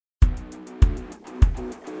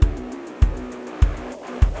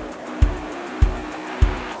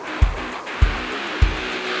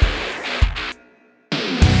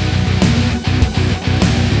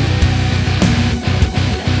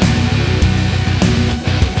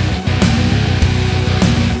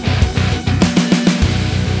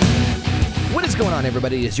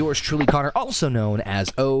everybody? It's yours truly, Connor, also known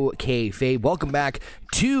as OK Fabe. Welcome back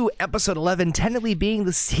to episode 11, technically being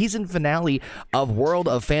the season finale of World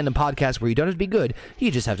of Fandom podcast, where you don't have to be good, you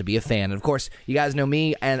just have to be a fan. And of course, you guys know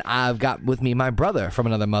me, and I've got with me my brother from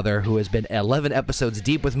another mother who has been 11 episodes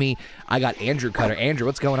deep with me. I got Andrew Cutter. Andrew,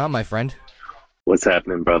 what's going on, my friend? What's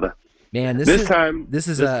happening, brother? Man, this time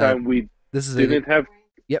we didn't have.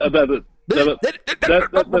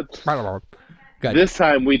 This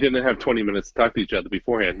time we didn't have 20 minutes to talk to each other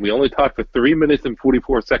beforehand. We only talked for 3 minutes and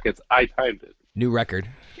 44 seconds. I timed it. New record.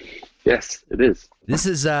 Yes, it is. This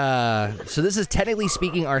is this is technically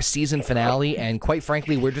speaking our season finale, and quite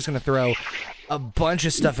frankly, we're just going to throw a bunch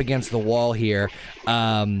of stuff against the wall here.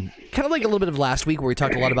 Kind of like a little bit of last week, where we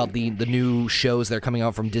talked a lot about the new shows that are coming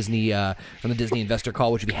out from Disney, from the Disney Investor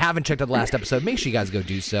Call, which if you haven't checked out the last episode, make sure you guys go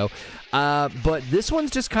do so. But this one's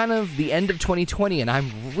just kind of the end of 2020, and I'm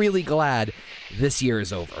really glad this year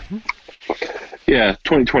is over. Yeah,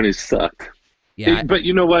 2020 sucked. Yeah. But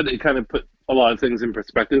you know what? It kind of put a lot of things in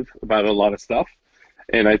perspective about a lot of stuff.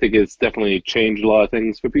 And I think it's definitely changed a lot of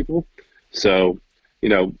things for people. So, you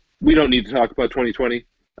know, we don't need to talk about 2020.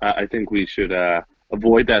 I think we should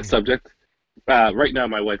avoid that subject. Right now,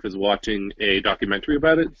 my wife is watching a documentary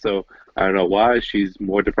about it. So I don't know why she's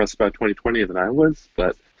more depressed about 2020 than I was.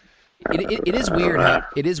 But it is weird.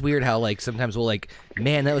 It is weird how like sometimes we'll like,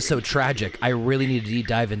 man, that was so tragic. I really need to deep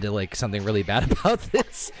dive into like something really bad about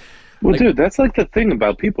this. Well, like, dude, that's like the thing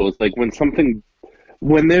about people. It's like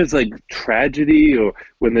when there's like tragedy or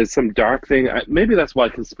when there's some dark thing, maybe that's why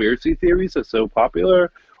conspiracy theories are so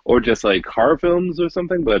popular, or just like horror films or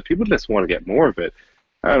something, but people just want to get more of it.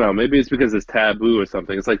 I don't know, maybe it's because it's taboo or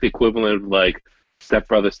something. It's like the equivalent of like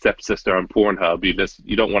stepbrother, stepsister on Pornhub.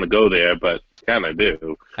 You don't want to go there, but kind of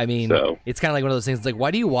do. I mean, so it's kind of like one of those things. It's like, why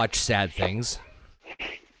do you watch sad things?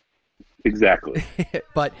 Exactly.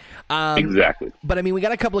 Exactly. But I mean, we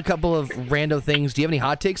got a couple of rando things. Do you have any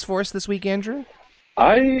hot takes for us this week, Andrew?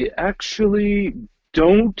 I actually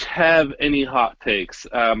don't have any hot takes.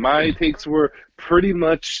 My takes were pretty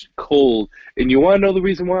much cold. And you want to know the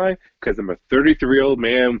reason why? Because I'm a 33-year-old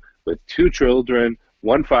man with 2 children,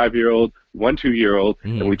 1 5-year-old, 1 2-year-old,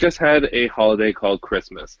 and we just had a holiday called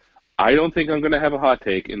Christmas. I don't think I'm going to have a hot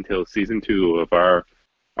take until season 2 of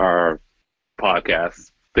our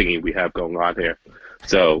podcast thingy we have going on here.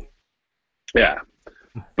 So, yeah.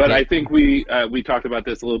 But I think we talked about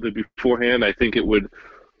this a little bit beforehand. I think it would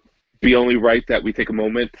be only right that we take a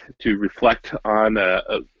moment to reflect on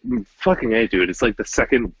fucking A, dude. It's like the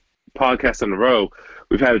second podcast in a row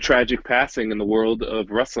we've had a tragic passing in the world of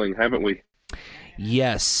wrestling, haven't we?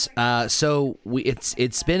 Yes. So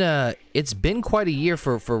it's been quite a year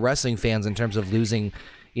for wrestling fans in terms of losing,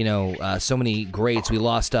 so many greats. We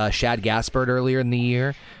lost Shad Gaspard earlier in the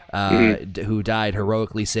year, who died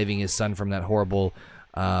heroically saving his son from that horrible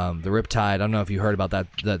the Riptide. I don't know if you heard about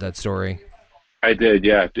that story. I did,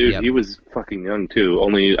 yeah. Dude, Yep. He was fucking young, too.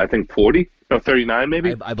 Only, I think, 40? No, 39,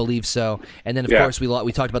 maybe? I believe so. And then, of course,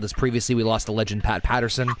 we talked about this previously. We lost the legend Pat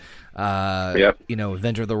Patterson,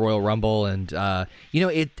 inventor of the Royal Rumble. And, I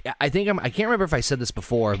can't remember if I said this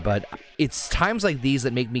before, but it's times like these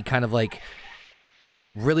that make me kind of, like,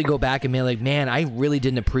 really go back and be like, man, I really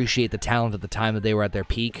didn't appreciate the talent at the time that they were at their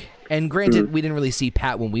peak. And granted, we didn't really see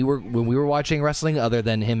Pat when we were watching wrestling, other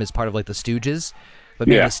than him as part of, like, the Stooges. But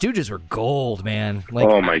man, the Stooges were gold, man. Like,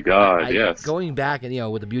 oh my God, yes. Going back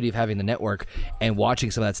and with the beauty of having the network and watching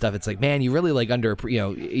some of that stuff, it's like, man, you really like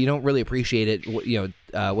you don't really appreciate it, what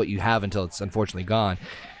you have until it's unfortunately gone.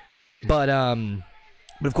 But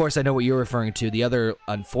of course, I know what you're referring to. The other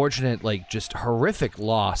unfortunate, like, just horrific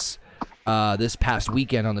loss. This past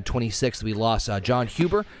weekend on the 26th, we lost John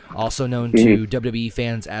Huber, also known to WWE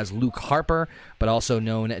fans as Luke Harper, but also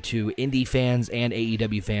known to indie fans and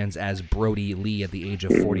AEW fans as Brody Lee at the age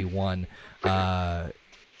of 41.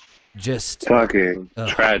 Just fucking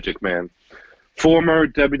tragic, man. Former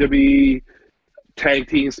WWE Tag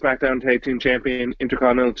Team, SmackDown Tag Team Champion,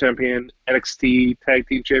 Intercontinental Champion, NXT Tag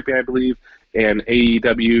Team Champion, I believe, and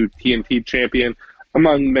AEW TNT Champion,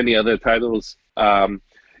 among many other titles.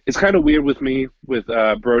 It's kind of weird with me with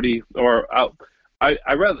Brody, or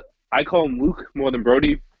I call him Luke more than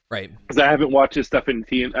Brody, right? Because I haven't watched his stuff in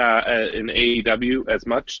AEW as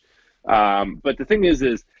much. But the thing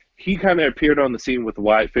is he kind of appeared on the scene with the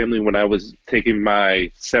Wyatt family when I was taking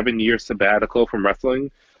my 7-year sabbatical from wrestling.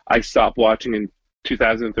 I stopped watching in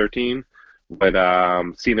 2013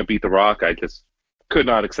 when Cena beat The Rock. I just could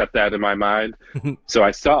not accept that in my mind, so I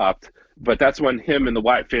stopped. But that's when him and the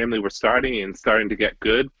Wyatt family were starting to get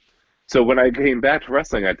good. So when I came back to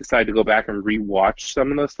wrestling, I decided to go back and rewatch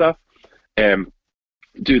some of the stuff. And,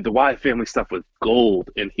 dude, the Wyatt family stuff was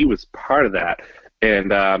gold, and he was part of that.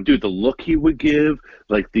 And dude, the look he would give,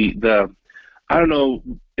 like the I don't know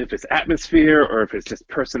if it's atmosphere or if it's just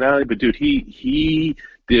personality, but dude, he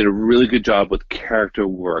did a really good job with character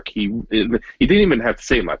work. He didn't even have to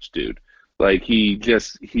say much, dude. Like he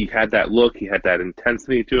had that look, he had that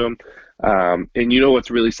intensity to him. And you know what's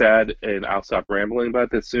really sad, and I'll stop rambling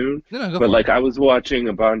about this soon. No, go But for it. like I was watching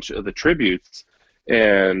a bunch of the tributes,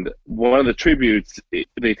 and one of the tributes,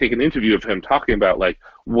 they take an interview of him talking about like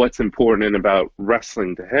what's important about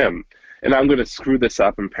wrestling to him. And I'm going to screw this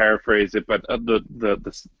up and paraphrase it, but the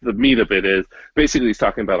meat of it is basically he's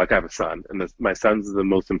talking about like I have a son, and my son's the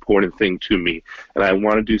most important thing to me, and I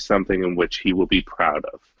want to do something in which he will be proud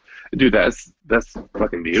of. Dude, that's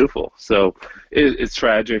fucking beautiful. So it's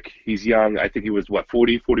tragic. He's young. I think he was what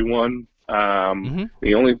 40, 41. Hmm.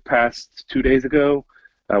 He only passed 2 days ago.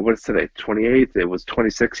 What is today? 28th. It was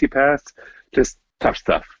 26. He passed. Just tough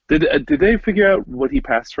stuff. Did they figure out what he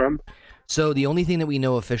passed from? So the only thing that we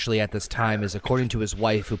know officially at this time is, according to his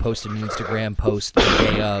wife, who posted an Instagram post the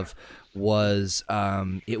day of, was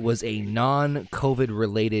it was a non-COVID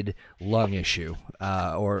related lung issue,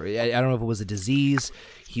 or I don't know if it was a disease.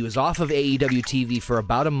 He was off of AEW TV for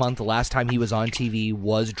about a month. The last time he was on TV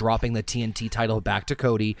was dropping the TNT title back to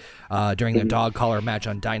Cody during the dog collar match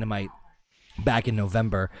on Dynamite back in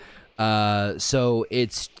November. So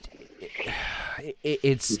it's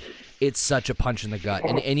such a punch in the gut.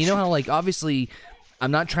 And you know how, like, obviously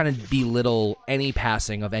I'm not trying to belittle any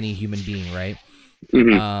passing of any human being, right?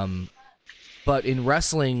 Mm-hmm. But in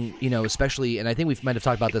wrestling, you know, especially, and I think we might have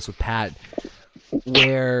talked about this with Pat,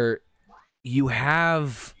 where you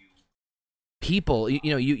have people,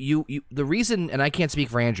 you the reason, and I can't speak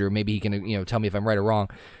for Andrew, maybe he can, tell me if I'm right or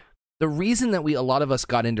wrong. The reason that a lot of us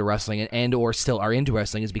got into wrestling and or still are into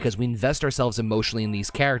wrestling is because we invest ourselves emotionally in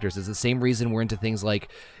these characters. It's the same reason we're into things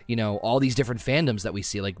like, all these different fandoms that we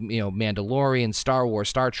see, like, Mandalorian, Star Wars,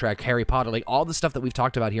 Star Trek, Harry Potter, like all the stuff that we've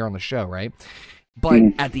talked about here on the show, right? But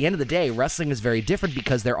at the end of the day, wrestling is very different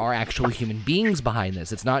because there are actual human beings behind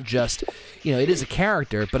this. It's not just, it is a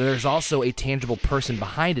character, but there's also a tangible person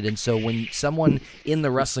behind it. And so when someone in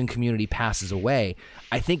the wrestling community passes away,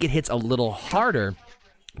 I think it hits a little harder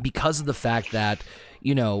because of the fact that,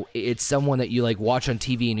 it's someone that you like watch on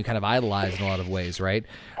TV and you kind of idolize in a lot of ways, right?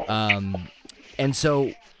 And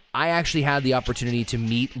so I actually had the opportunity to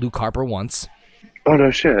meet Luke Harper once. Oh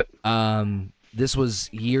no shit. This was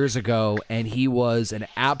years ago, and he was an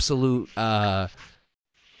absolute delight.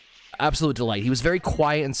 He was very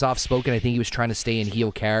quiet and soft-spoken. I think he was trying to stay in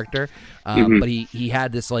heel character, but he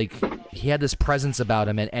had this presence about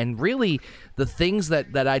him, and really the things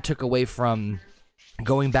that I took away from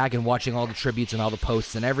going back and watching all the tributes and all the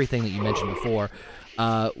posts and everything that you mentioned before.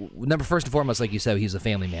 First and foremost, like you said, he's a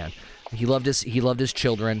family man. He loved his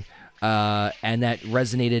children, and that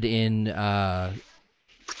resonated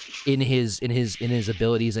in his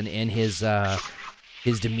abilities and in his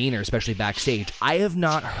demeanor, especially backstage. I have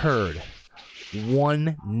not heard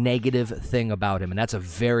one negative thing about him, and that's a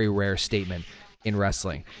very rare statement in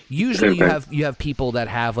wrestling. Usually you have people that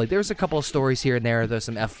have, like, there's a couple of stories here and there's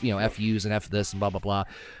some FUs and F this and blah blah blah,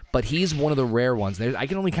 but he's one of the rare ones. I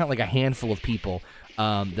can only count like a handful of people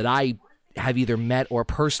that I have either met or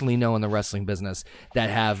personally know in the wrestling business that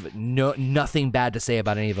have nothing bad to say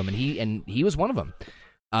about any of them, and he was one of them.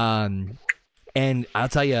 And I'll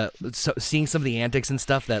tell you, seeing some of the antics and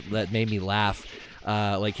stuff that made me laugh,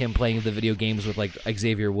 like him playing the video games with like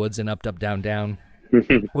Xavier Woods and Up Up Down Down,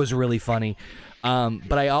 was really funny.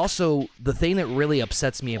 But I also, the thing that really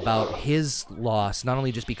upsets me about his loss, not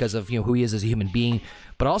only just because of who he is as a human being,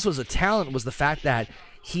 but also as a talent, was the fact that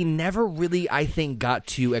he never really, I think, got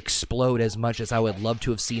to explode as much as I would love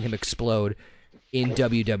to have seen him explode in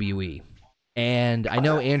WWE. And I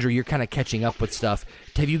know, Andrew, you're kind of catching up with stuff.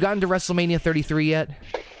 Have you gotten to WrestleMania 33 yet?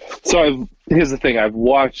 So here's the thing. I've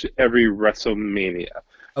watched every WrestleMania.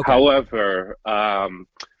 Okay. However,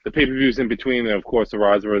 the pay-per-views in between, and of course the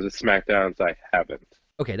Raws versus SmackDowns, I haven't.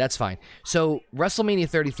 Okay, that's fine. So WrestleMania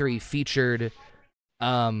 33 featured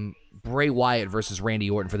Bray Wyatt versus Randy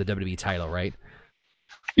Orton for the WWE title, right?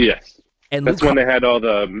 Yes. And that's when they had all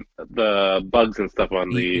the bugs and stuff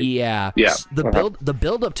on the yeah. The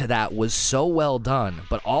build up to that was so well done,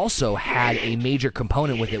 but also had a major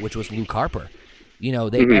component with it, which was Luke Harper.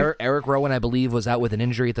 Eric Rowan, I believe, was out with an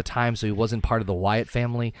injury at the time, so he wasn't part of the Wyatt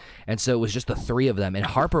family, and so it was just the three of them. And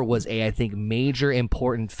Harper was I think, major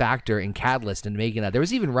important factor and catalyst in making that. There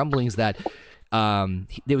was even rumblings that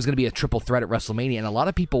there was going to be a triple threat at WrestleMania, and a lot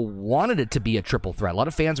of people wanted it to be a triple threat. A lot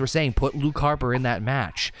of fans were saying, put Luke Harper in that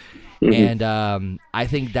match. And I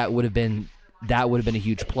think that would have been that would have been a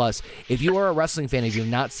huge plus. If you are a wrestling fan, if you've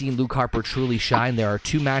not seen Luke Harper truly shine, there are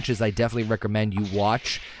 2 matches I definitely recommend you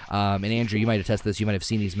watch. And Andrew, you might attest to this. You might have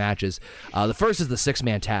seen these matches. The first is the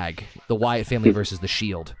 6-man tag, the Wyatt family versus the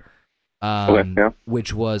Shield,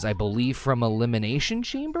 which was, I believe, from Elimination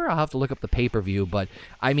Chamber. I'll have to look up the pay-per-view, but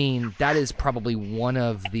I mean, that is probably one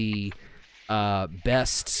of the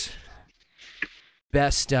best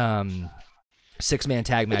 6-man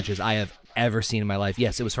tag matches I have ever seen in my life.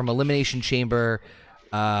 Yes, it was from Elimination Chamber,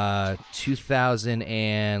 2000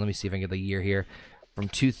 and let me see if I can get the year here. From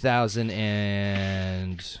 2000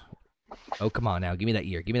 and oh, come on now, give me that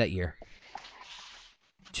year.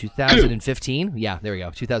 2015. Yeah, there we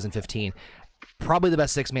go. 2015. Probably the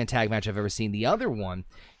best 6-man tag match I've ever seen. The other one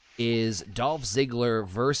is Dolph Ziggler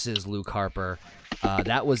versus Luke Harper.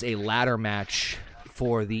 That was a ladder match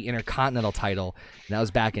for the Intercontinental title. And that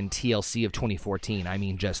was back in TLC of 2014. I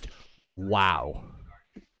mean, just wow.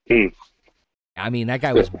 I mean, that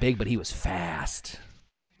guy was big, but he was fast.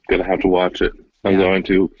 Gonna have to watch it. I'm going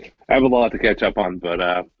to. I have a lot to catch up on, but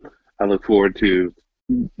I look forward to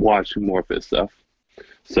watching more of his stuff.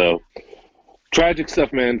 So, tragic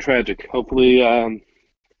stuff, man. Tragic. Hopefully,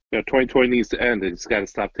 2020 needs to end. It's got to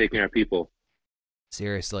stop taking our people.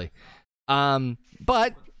 Seriously.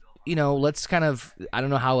 But let's kind of, I don't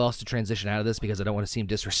know how else to transition out of this because I don't want to seem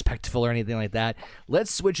disrespectful or anything like that.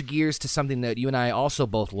 Let's switch gears to something that you and I also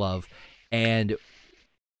both love. And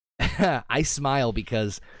I smile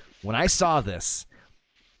because when I saw this,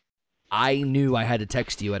 I knew I had to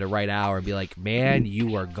text you at a right hour and be like, man,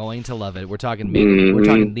 you are going to love it. We're talking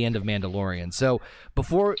the end of Mandalorian. So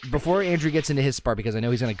before Andrew gets into his part, because I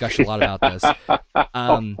know he's going to gush a lot about this,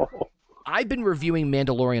 I've been reviewing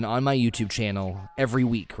Mandalorian on my YouTube channel every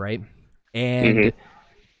week, right? And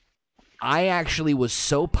I actually was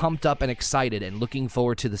so pumped up and excited and looking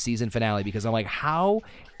forward to the season finale because I'm like, how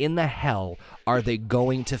in the hell are they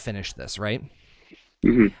going to finish this, right?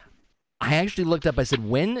 I actually looked up, I said,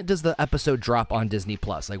 when does the episode drop on Disney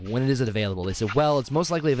Plus? Like, when is it available? They said, well, it's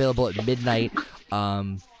most likely available at midnight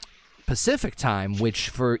Pacific time, which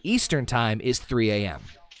for Eastern time is 3 a.m.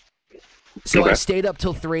 So I stayed up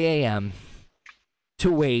till 3 a.m.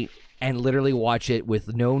 to wait and literally watch it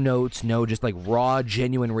with no notes, just like raw,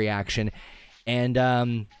 genuine reaction.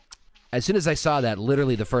 And as soon as I saw that,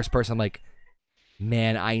 literally the first person, I'm like,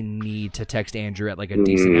 man, I need to text Andrew at like a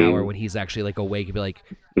decent hour when he's actually like awake and be like,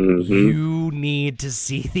 you need to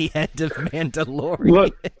see the end of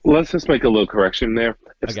Mandalorian. Let's just make a little correction there.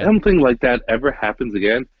 If something like that ever happens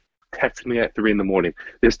again, text me at 3 in the morning.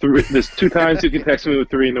 There's 2 times you can text me at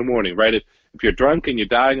 3 in the morning, right? If you're drunk and you're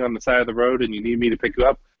dying on the side of the road and you need me to pick you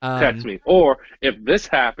up, text me. Or if this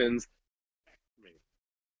happens,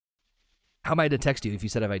 how am I to text you if you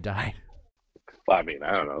said if I died? Well, I mean,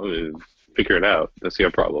 I don't know. Figure it out. That's your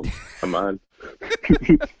problem. Come on.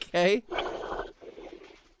 Okay.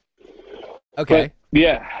 But,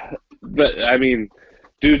 yeah. But, I mean,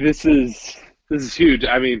 dude, this is huge.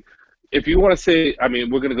 I mean, if you want to say, I mean,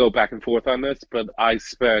 we're going to go back and forth on this, but I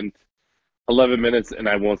spent 11 minutes, and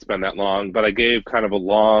I won't spend that long, but I gave kind of a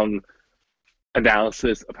long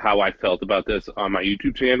analysis of how I felt about this on my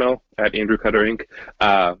YouTube channel at Andrew Cutter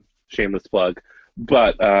Inc. Shameless plug.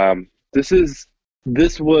 But this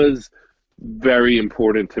was very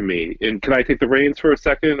important to me. And can I take the reins for a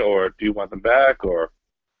second, or do you want them back, or?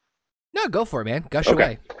 No, go for it, man. Gush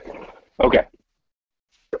away. Okay.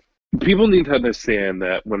 People need to understand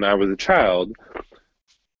that when I was a child,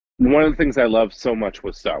 one of the things I loved so much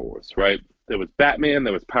was Star Wars, right? There was Batman,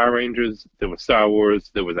 there was Power Rangers, there was Star Wars,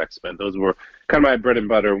 there was X-Men. Those were kind of my bread and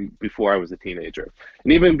butter before I was a teenager.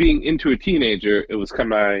 And even being into a teenager, it was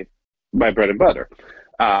kind of my bread and butter.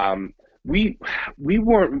 We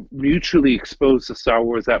weren't mutually exposed to Star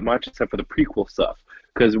Wars that much, except for the prequel stuff,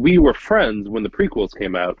 because we were friends when the prequels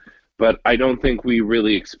came out, but I don't think we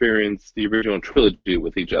really experienced the original trilogy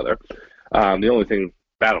with each other. The only thing,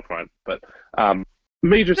 Battlefront, but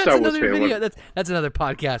major Star Wars fan. That's another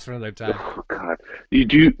podcast for another time. Oh God,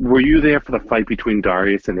 were you there for the fight between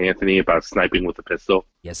Darius and Anthony about sniping with a pistol?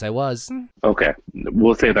 Yes, I was. Okay,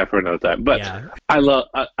 we'll save that for another time. But yeah. I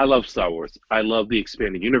love Star Wars. I love the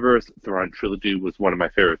expanded universe. The Thrawn trilogy was one of my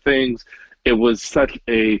favorite things. It was such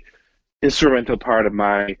a instrumental part of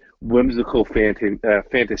my whimsical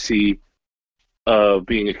fantasy of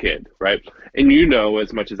being a kid, right? And you know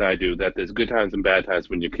as much as I do that there's good times and bad times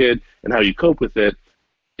when you're a kid, and how you cope with it.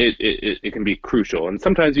 It can be crucial, and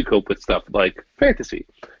sometimes you cope with stuff like fantasy.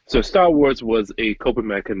 So Star Wars was a coping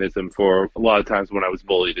mechanism for a lot of times when I was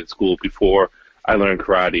bullied in school before I learned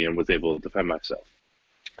karate and was able to defend myself.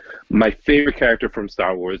 My favorite character from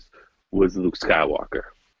Star Wars was Luke Skywalker,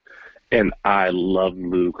 and I love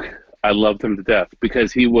Luke. I loved him to death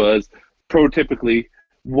because he was prototypically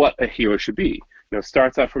what a hero should be.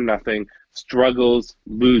 Starts out from nothing, struggles,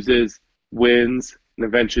 loses, wins, and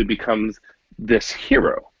eventually becomes this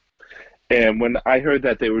hero. And when I heard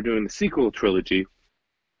that they were doing the sequel trilogy,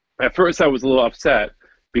 at first I was a little upset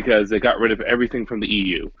because they got rid of everything from the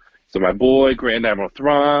EU. So my boy, Grand Admiral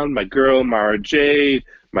Thrawn, my girl, Mara Jade,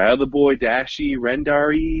 my other boy, Dashi,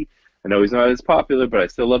 Rendari. I know he's not as popular, but I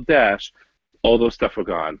still love Dash. All those stuff were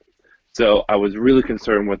gone. So I was really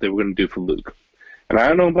concerned what they were going to do for Luke. And I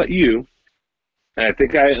don't know about you, and I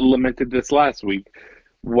think I lamented this last week,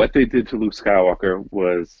 what they did to Luke Skywalker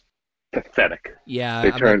was pathetic. Yeah,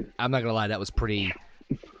 I'm not going to lie, that was pretty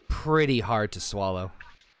hard to swallow.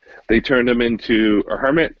 They turned him into a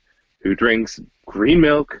hermit who drinks green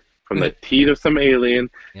milk from the teat of some alien.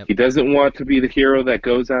 Yep. He doesn't want to be the hero that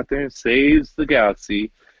goes out there and saves the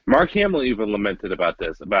galaxy. Mark Hamill even lamented about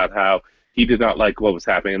this, about how he did not like what was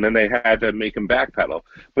happening, and then they had to make him backpedal.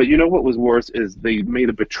 But you know what was worse is they made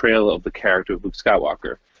a betrayal of the character of Luke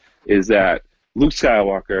Skywalker, is that Luke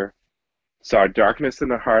Skywalker saw darkness in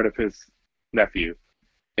the heart of his nephew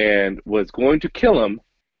and was going to kill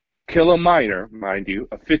a minor, mind you,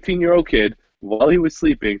 a 15-year-old kid, while he was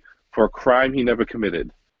sleeping for a crime he never committed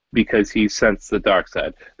because he sensed the dark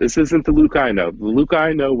side. This isn't the Luke I know. The Luke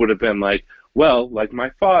I know would have been like, well, like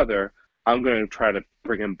my father, I'm going to try to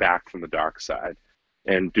bring him back from the dark side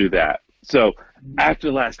and do that. So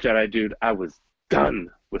after Last Jedi, dude, I was done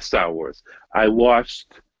with Star Wars. I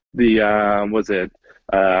watched the,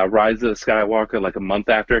 Rise of the Skywalker like a month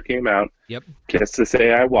after it came out. Yep. Just to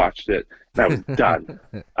say I watched it. And I was done.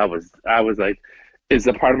 I was like, is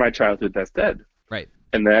a part of my childhood that's dead. Right.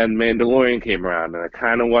 And then Mandalorian came around, and I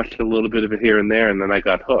kind of watched a little bit of it here and there, and then I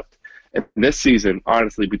got hooked. And this season,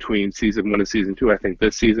 honestly, between season 1 and season 2, I think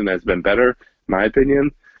this season has been better, in my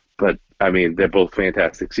opinion. But, I mean, they're both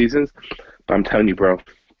fantastic seasons. But I'm telling you, bro,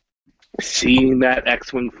 seeing that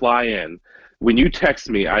X-Wing fly in, when you text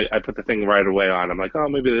me, I put the thing right away on. I'm like, oh,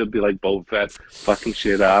 maybe it'll be like Boba Fett fucking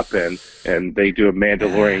shit up, and they do a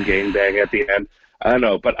Mandalorian gangbang at the end. I don't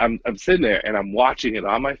know, but I'm sitting there, and I'm watching it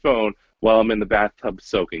on my phone while I'm in the bathtub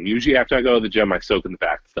soaking. Usually after I go to the gym, I soak in the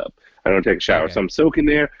bathtub. I don't take a shower. Okay. So I'm soaking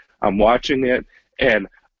there, I'm watching it, and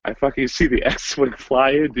I fucking see the X-Wing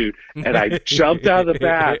fly in, dude, and I jumped out of the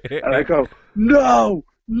bath, and I go, no!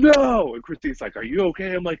 And Christine's like, are you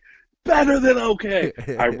okay? I'm like, better than okay.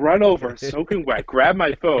 I run over, soaking wet, grab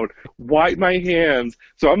my phone, wipe my hands.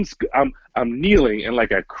 So I'm kneeling in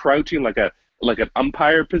like a crouching, like an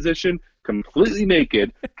umpire position, completely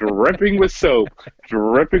naked, dripping with soap,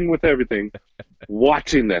 dripping with everything,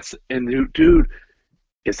 watching this. And dude,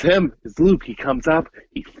 it's him. It's Luke. He comes up.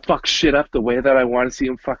 He fucks shit up the way that I want to see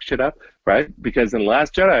him fuck shit up, right? Because in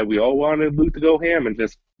Last Jedi, we all wanted Luke to go ham and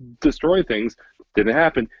just destroy things. Didn't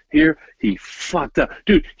happen. Here, he fucked up.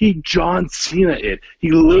 Dude, he John Cena it.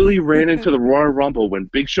 He literally ran into the Royal Rumble when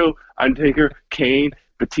Big Show, Undertaker, Kane,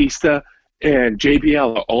 Batista, and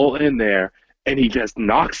JBL are all in there, and he just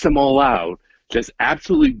knocks them all out, just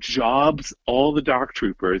absolutely jobs all the Dark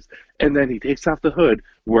Troopers, and then he takes off the hood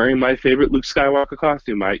wearing my favorite Luke Skywalker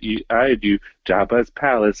costume. I had you, Jabba's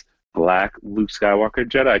Palace, black Luke Skywalker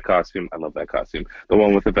Jedi costume. I love that costume. The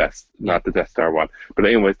one with the vest, not the Death Star one. But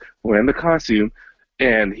anyways, wearing the costume,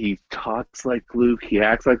 and he talks like Luke. He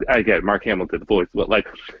acts like, I get it, Mark Hamill did the voice, but like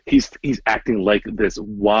he's acting like this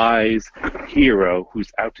wise hero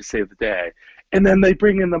who's out to save the day. And then they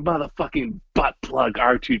bring in the motherfucking butt plug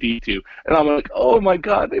R2-D2. And I'm like, oh my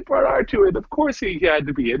God, they brought R2 in. Of course he had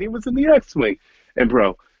to be in. He was in the X-Wing. And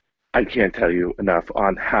bro, I can't tell you enough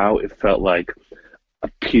on how it felt like a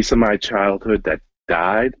piece of my childhood that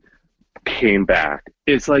died came back.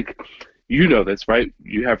 It's like, you know this, right?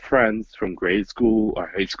 You have friends from grade school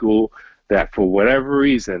or high school that for whatever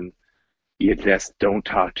reason you just don't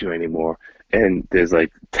talk to anymore. And there's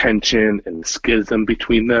like tension and schism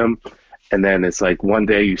between them. And then it's like one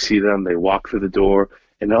day you see them, they walk through the door,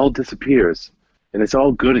 and it all disappears. And it's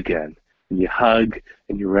all good again. And you hug,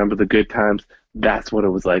 and you remember the good times. That's what it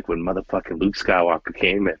was like when motherfucking Luke Skywalker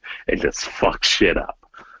came in and just fucked shit up.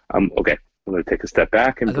 Okay, I'm going to take a step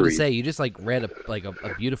back and breathe. I was going to say, you just like read a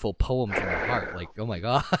beautiful poem from the heart. Like, oh my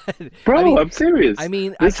God. Bro, I mean, I'm serious. I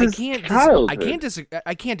mean, I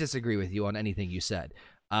can't disagree with you on anything you said.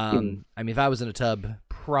 I mean, if I was in a tub,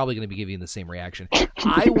 probably going to be giving you the same reaction.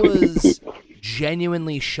 I was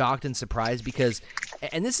genuinely shocked and surprised because,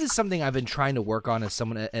 and this is something I've been trying to work on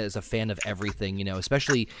as a fan of everything, you know,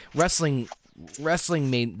 especially wrestling.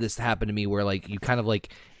 Wrestling made this happen to me where like you kind of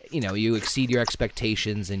like, you know, you exceed your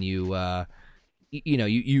expectations and you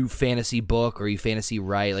you fantasy book or you fantasy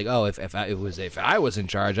write like, oh, if I was in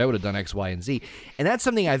charge, I would have done X, Y, and Z, and that's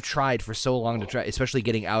something I've tried for so long to try, especially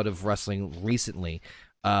getting out of wrestling recently,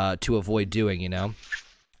 to avoid doing,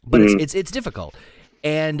 but it's difficult,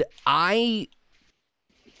 and I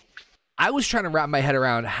was trying to wrap my head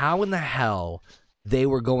around how in the hell they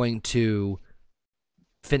were going to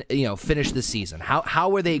finish the season. How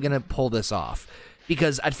were they going to pull this off?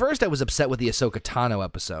 Because at first I was upset with the Ahsoka Tano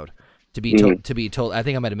episode. To be told, I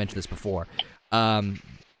think I might have mentioned this before,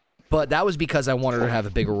 but that was because I wanted her to have a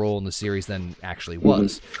bigger role in the series than actually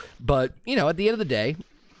was. But at the end of the day,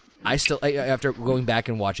 after going back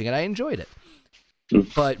and watching it, I enjoyed it.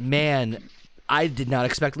 But man, I did not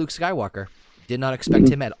expect Luke Skywalker. Did not expect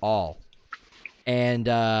him at all, and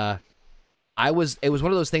it was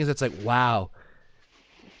one of those things that's like, wow,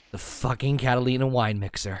 the fucking Catalina wine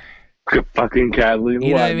mixer. Fucking Catalina.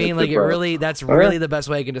 You know what I mean? Like that's really the best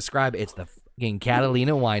way I can describe it. It's the fucking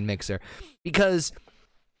Catalina wine mixer. Because,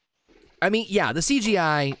 I mean, yeah, the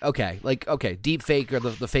CGI, okay, deep fake or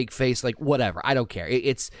the fake face, like whatever. I don't care.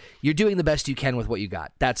 You're doing the best you can with what you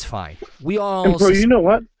got. That's fine. We all. And bro, you know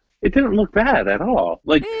what? It didn't look bad at all.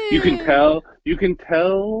 Like you can tell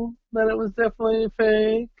that it was definitely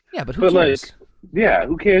fake. Yeah, but who cares? Yeah,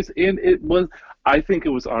 who cares? And it was. I think it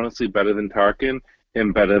was honestly better than Tarkin.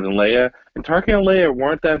 And better than Leia. And Tarkin and Leia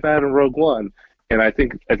weren't that bad in Rogue One. And I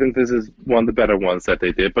think this is one of the better ones that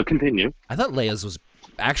they did. But continue. I thought Leia's was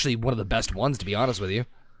actually one of the best ones, to be honest with you.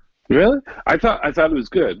 Really? I thought it was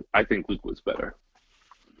good. I think Luke was better.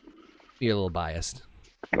 You're a little biased.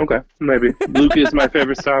 Okay, maybe. Luke is my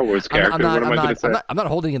favorite Star Wars character. What am I going to say? I'm not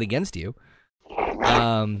holding it against you.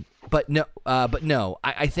 But no.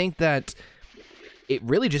 I think that it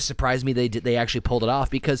really just surprised me they actually pulled it off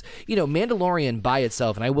because, Mandalorian by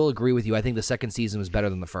itself, and I will agree with you, I think the second season was better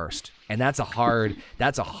than the first. And that's a hard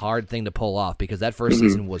thing to pull off because that first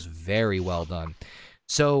season was very well done.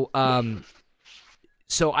 So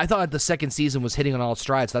so I thought the second season was hitting on all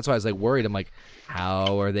strides. So that's why I was like worried. I'm like,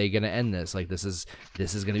 how are they going to end this? Like this is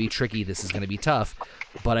going to be tricky. This is going to be tough.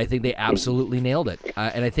 But I think they absolutely nailed it.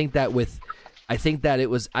 And I think that it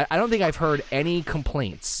was I don't think I've heard any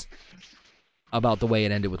complaints about the way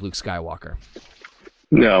it ended with Luke Skywalker.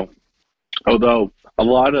 No. Although a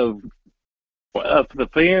lot of the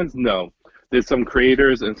fans, no. There's some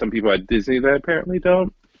creators and some people at Disney that apparently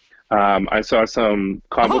don't. I saw some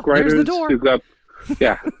comic writers there's the door. who got...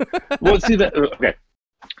 Yeah. Well, see that... Okay.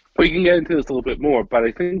 We can get into this a little bit more, but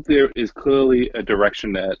I think there is clearly a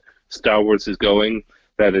direction that Star Wars is going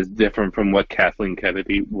that is different from what Kathleen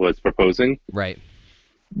Kennedy was proposing. Right.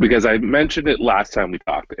 Because I mentioned it last time we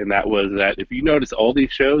talked, and that was that if you notice all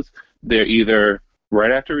these shows, they're either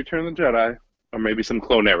right after Return of the Jedi or maybe some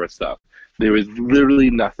Clone Era stuff. There is literally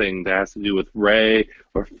nothing that has to do with Rey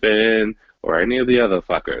or Finn or any of the other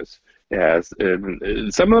fuckers. Yes,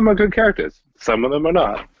 and some of them are good characters. Some of them are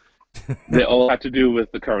not. They all have to do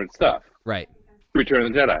with the current stuff. Right. Return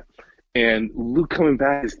of the Jedi. And Luke coming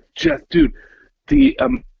back is just, dude,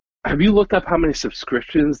 have you looked up how many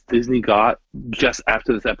subscriptions Disney got just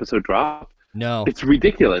after this episode dropped? No. It's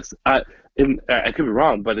ridiculous. I could be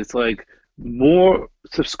wrong, but it's like more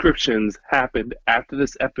subscriptions happened after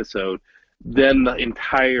this episode than the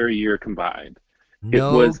entire year combined.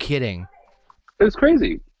 No kidding. It was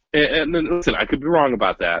crazy. And then, listen, I could be wrong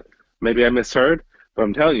about that. Maybe I misheard, but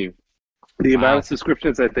I'm telling you, the amount of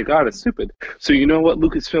subscriptions that they got is stupid. So you know what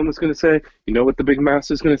Lucasfilm is going to say? You know what the big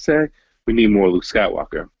master is going to say? We need more Luke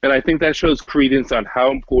Skywalker. And I think that shows credence on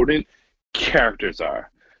how important characters are.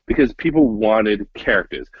 Because people wanted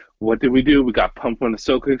characters. What did we do? We got pumped when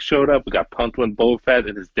Ahsoka showed up. We got pumped when Boba Fett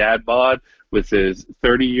and his dad bod with his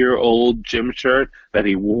 30-year-old gym shirt that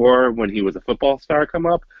he wore when he was a football star come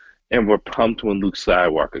up. And we're pumped when Luke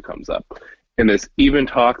Skywalker comes up. And there's even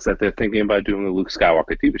talks that they're thinking about doing a Luke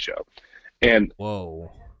Skywalker TV show. And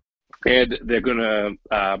whoa. And they're going to,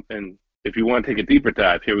 and if you want to take a deeper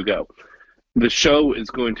dive, here we go. The show is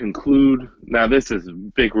going to include, now this is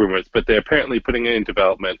big rumors, but they're apparently putting it in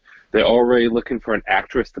development. They're already looking for an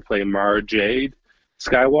actress to play Mara Jade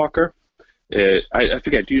Skywalker. I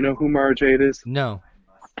forget, do you know who Mara Jade is? No.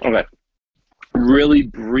 Okay. Really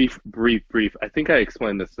brief. I think I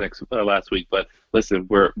explained this last week, but listen,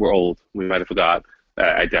 we're old. We might have forgot.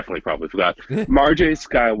 I definitely probably forgot. Mara Jade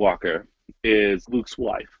Skywalker is Luke's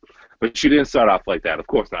wife. But she didn't start off like that, of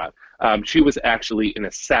course not. She was actually an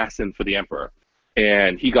assassin for the Emperor.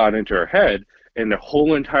 And he got into her head, and the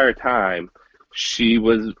whole entire time, she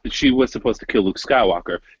was supposed to kill Luke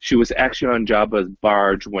Skywalker. She was actually on Jabba's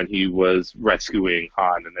barge when he was rescuing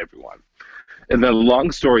Han and everyone. And the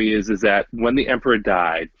long story is that when the Emperor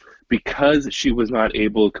died, because she was not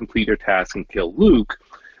able to complete her task and kill Luke,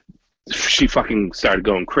 she fucking started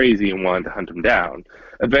going crazy and wanted to hunt him down.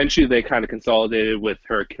 Eventually, they kind of consolidated with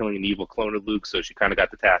her killing an evil clone of Luke, so she kind of got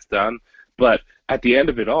the task done. But at the end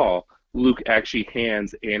of it all, Luke actually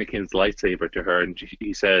hands Anakin's lightsaber to her, and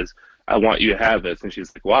he says, "I want you to have this." And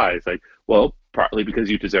she's like, "Why?" It's like, "Well, partly because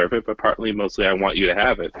you deserve it, but partly, mostly, I want you to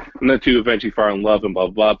have it." And the two eventually fall in love and blah,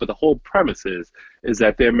 blah, blah. But the whole premise is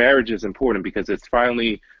that their marriage is important because it's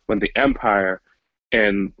finally when the Empire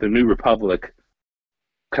and the New Republic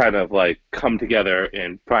kind of like come together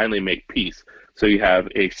and finally make peace. So you have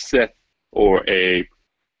a Sith or a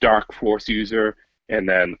Dark Force user and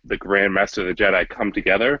then the Grand Master of the Jedi come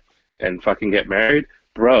together and fucking get married.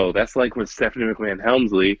 Bro, that's like when Stephanie McMahon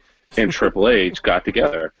Helmsley and Triple H got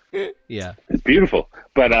together. Yeah. It's beautiful.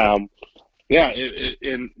 But yeah,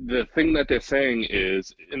 and the thing that they're saying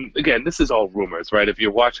is, and again, this is all rumors, right? If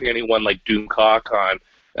you're watching anyone like Doomcock on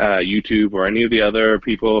YouTube or any of the other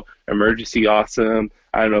people, Emergency Awesome,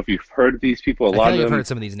 I don't know if you've heard of these people. A lot of them, I've heard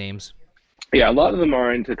some of these names. Yeah, a lot of them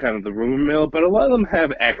are into kind of the rumor mill, but a lot of them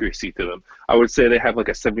have accuracy to them. I would say they have like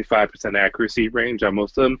a 75% accuracy range on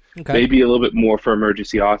most of them. Okay. Maybe a little bit more for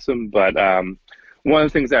Emergency Awesome, but one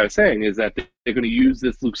of the things I was saying is that they're going to use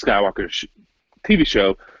this Luke Skywalker TV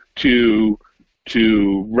show to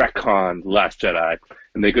retcon The Last Jedi,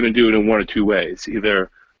 and they're going to do it in one or two ways.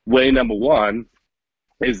 Either way number one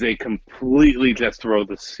is they completely just throw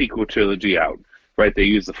the sequel trilogy out, right? They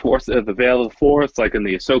use the Force, the Veil of the Force, like in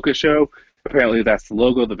the Ahsoka show. Apparently that's the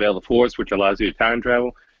logo, the Veil of the Force, which allows you to time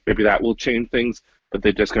travel. Maybe that will change things, but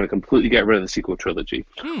they're just going to completely get rid of the sequel trilogy.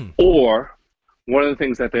 Or one of the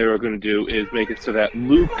things that they are going to do is make it so that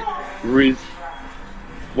Luke...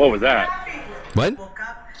 What was that? What?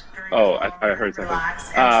 Oh, I heard something.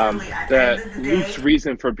 That Luke's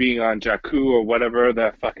reason for being on Jakku or whatever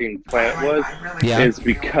that fucking planet was is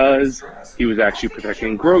because he was actually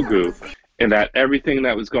protecting Grogu. And that everything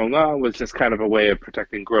that was going on was just kind of a way of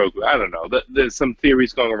protecting Grogu. I don't know. There's some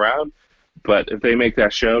theories going around, but if they make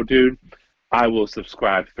that show, dude, I will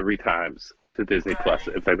subscribe 3 times to Disney Plus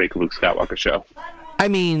if they make a Luke Skywalker show. I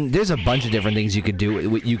mean, there's a bunch of different things you could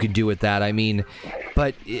do with that. I mean,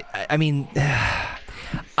 but I mean,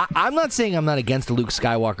 I'm not saying I'm not against the Luke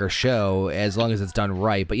Skywalker show as long as it's done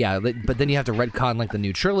right. But yeah, but then you have to retcon like the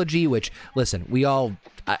new trilogy, which, listen, we all,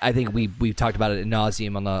 I think we've talked about it ad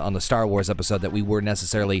nauseum on the Star Wars episode that we were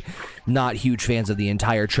necessarily not huge fans of the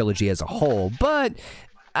entire trilogy as a whole. But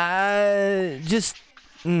I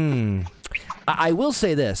will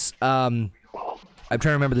say this. I'm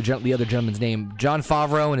trying to remember the other gentleman's name. Jon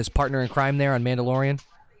Favreau and his partner in crime there on Mandalorian.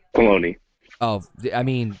 Filoni. Oh, I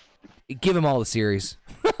mean, give him all the series.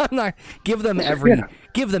 Give them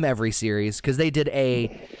every series because they did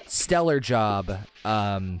a stellar job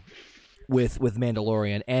with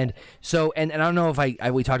Mandalorian. And so and I don't know if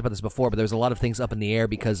we talked about this before, but there was a lot of things up in the air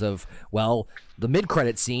because of, well, the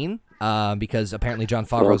mid-credit scene, because apparently Jon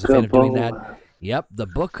Favreau's a fan of doing that. Yep, the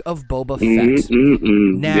Book of Boba Fett.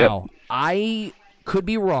 Now, I could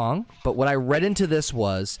be wrong, but what I read into this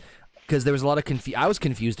was, because there was a lot of I was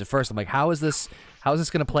confused at first. I'm like, how is this going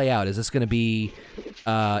to play out? Is this going to be,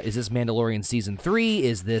 is this Mandalorian Season 3?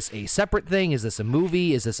 Is this a separate thing? Is this a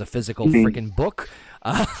movie? Is this a physical freaking book?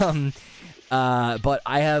 But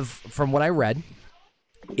I have, from what I read,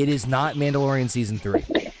 it is not Mandalorian Season 3.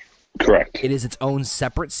 Correct. It is its own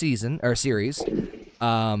separate season, or series,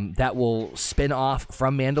 that will spin off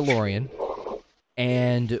from Mandalorian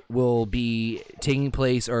and will be taking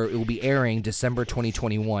place, or it will be airing December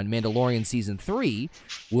 2021. Mandalorian Season 3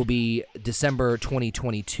 will be December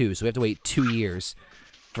 2022, so we have to wait 2 years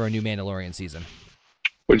for a new Mandalorian season.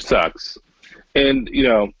 Which sucks. And, you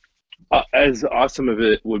know, as awesome as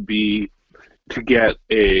it would be to get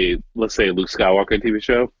let's say, a Luke Skywalker TV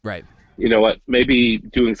show. Right. You know what? Maybe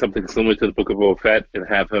doing something similar to the Book of Boba Fett and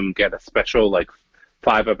have him get a special,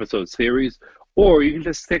 5-episode series. Or you can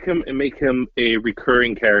just stick him and make him a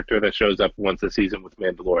recurring character that shows up once a season with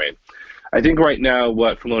Mandalorian. I think right now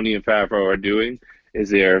what Filoni and Favreau are doing is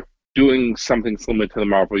they're doing something similar to the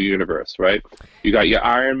Marvel Universe, right? You got your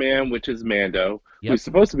Iron Man, which is Mando, who's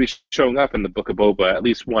supposed to be showing up in the Book of Boba at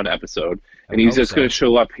least one episode. And he's just going to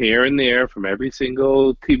show up here and there from every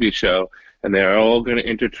single TV show. And they're all going to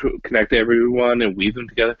interconnect everyone and weave them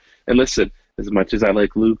together. And listen, as much as I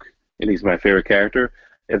like Luke, and he's my favorite character,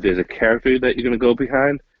 if there's a character that you're going to go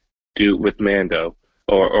behind, do it with Mando.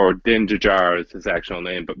 Or Din Djarin is his actual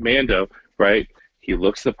name. But Mando, right, he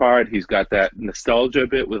looks the part. He's got that nostalgia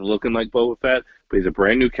bit with looking like Boba Fett, but he's a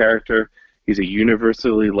brand new character. He's a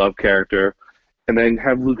universally loved character. And then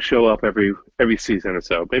have Luke show up every season or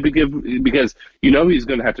so. Maybe because you know he's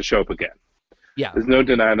going to have to show up again. Yeah. There's no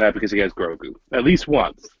denying that because he has Grogu at least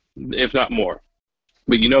once, if not more.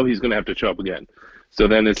 But you know he's going to have to show up again. So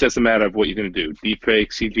then it's just a matter of what you're going to do: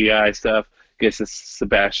 deepfake, CGI stuff, get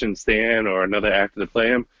Sebastian Stan or another actor to play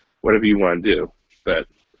him, whatever you want to do. But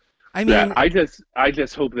I that mean, I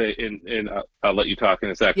just hope that I'll let you talk in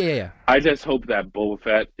a sec. yeah, yeah, yeah. I just hope that Boba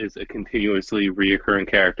Fett is a continuously reoccurring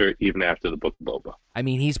character even after the Book of Boba. I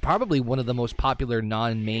mean, he's probably one of the most popular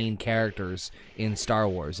non-main characters in Star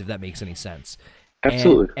Wars, if that makes any sense.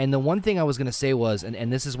 Absolutely. And the one thing I was going to say was,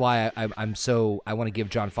 and this is why I want to give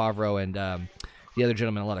Jon Favreau and the other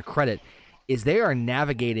gentleman a lot of credit, is they are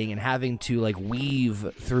navigating and having to like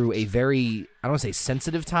weave through a very, I don't want to say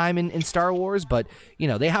sensitive time in Star Wars, but you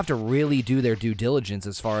know, they have to really do their due diligence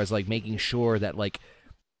as far as like making sure that like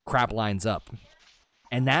crap lines up.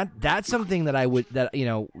 And that's something that you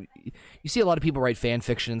know, you see a lot of people write fan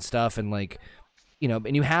fiction and stuff, and like, you know,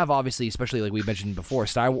 and you have obviously, especially like we mentioned before,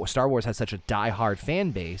 Star Wars has such a diehard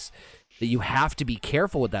fan base that you have to be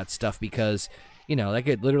careful with that stuff because, you know, that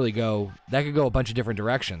could go a bunch of different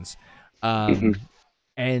directions.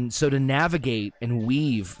 And so to navigate and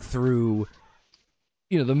weave through,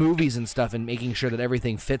 you know, the movies and stuff and making sure that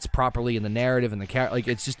everything fits properly in the narrative and the like,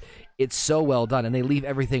 it's so well done, and they leave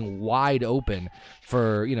everything wide open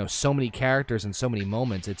for, you know, so many characters and so many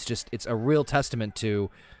moments. It's a real testament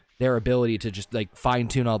to their ability to just like fine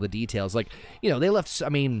tune all the details. Like, you know, they left. I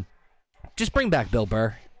mean, just bring back Bill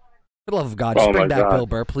Burr. For the love of God, just bring back Bill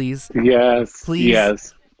Burr, please. Yes, please.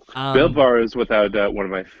 Yes. Bill Burr is without a doubt one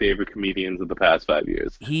of my favorite comedians of the past 5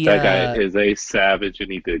 years. That guy is a savage,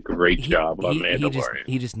 and he did a great job on Mandalorian.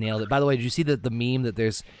 He just nailed it. By the way, did you see the meme that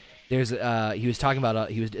there's he was talking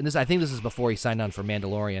about and this, I think this is before he signed on for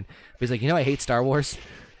Mandalorian. But he's like, you know, I hate Star Wars.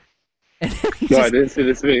 And I didn't see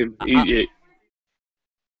this meme.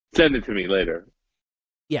 Send it to me later.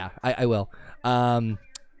 Yeah, I will.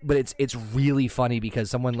 But it's really funny because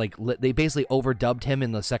someone like they basically overdubbed him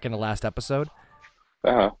in the second to last episode.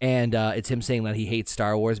 Uh-huh. And it's him saying that he hates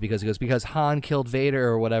Star Wars because he goes, because Han killed Vader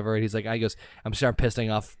or whatever. And he's like, I'm sure I'm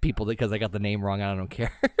pissing off people because I got the name wrong. I don't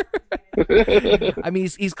care. I mean,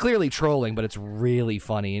 he's clearly trolling, but it's really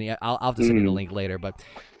funny. And I'll have to send you the link later. But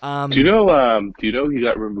do you know he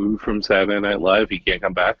got removed from Saturday Night Live? He can't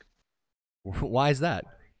come back. Why is that?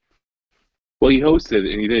 Well, he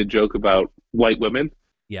hosted and he did a joke about white women.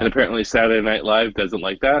 Yeah. And apparently Saturday Night Live doesn't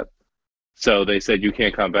like that. So they said, you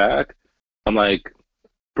can't come back. I'm like,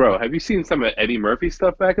 bro, have you seen some of Eddie Murphy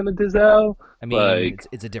stuff back in the Dizel? I mean, like,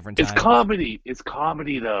 it's a different time. It's comedy. It's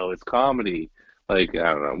comedy, though. It's comedy. Like,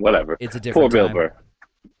 I don't know, whatever. It's a different time. Poor Bill Burr.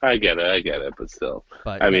 I get it, but still.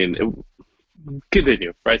 But, I mean,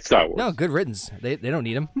 continue, right? Star Wars. No, good riddance. They don't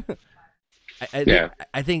need him.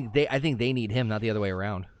 I think they need him, not the other way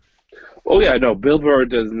around. Oh, yeah, no, Bill Burr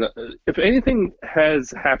does not. If anything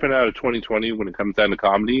has happened out of 2020 when it comes down to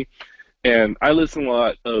comedy, and I listen a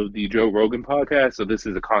lot of the Joe Rogan podcast, so this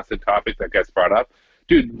is a constant topic that gets brought up.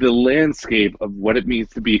 Dude, the landscape of what it means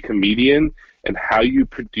to be a comedian and how you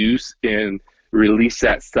produce and release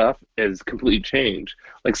that stuff has completely changed.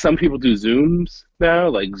 Like, some people do Zooms now,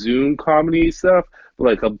 like Zoom comedy stuff, but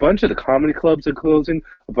like a bunch of the comedy clubs are closing,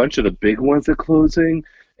 a bunch of the big ones are closing,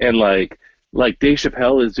 and like Dave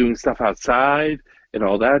Chappelle is doing stuff outside and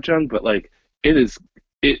all that junk, but like anything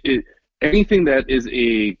that is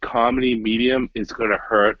a comedy medium is going to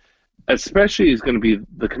hurt, especially is going to be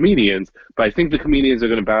the comedians, but I think the comedians are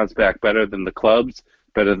going to bounce back better than the clubs,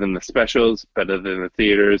 better than the specials, better than the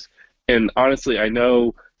theaters. And honestly, I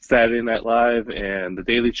know Saturday Night Live and The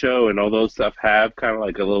Daily Show and all those stuff have kind of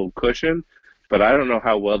like a little cushion, but I don't know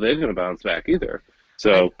how well they're going to bounce back either.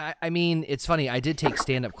 So I mean, it's funny. I did take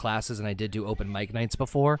stand-up classes and I did do open mic nights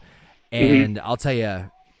before, and I'll tell you,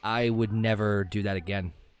 I would never do that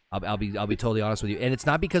again. I'll be totally honest with you, and it's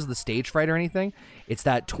not because of the stage fright or anything. It's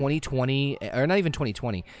that 2020, or not even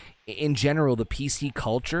 2020, in general, the PC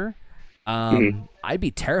culture. I'd be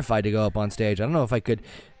terrified to go up on stage. I don't know if I could.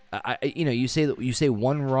 You say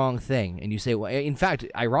one wrong thing, and you say, well, in fact,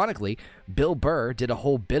 ironically, Bill Burr did a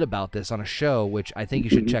whole bit about this on a show, which I think you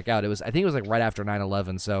should check out. I think it was like right after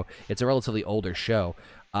 9/11, so it's a relatively older show.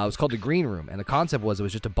 It was called The Green Room, and the concept was it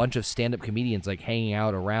was just a bunch of stand-up comedians like hanging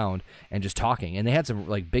out around and just talking, and they had some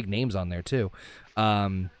like big names on there too.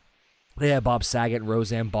 They had Bob Saget,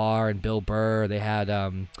 Roseanne Barr, and Bill Burr. They had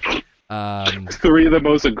three of the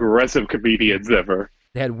most aggressive comedians ever.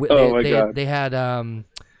 They had They had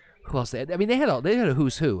who else? They had a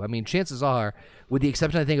who's who. I mean, chances are, with the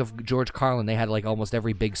exception, I think, of George Carlin, they had like almost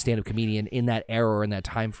every big stand-up comedian in that era or in that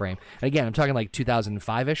time frame. And again, I'm talking like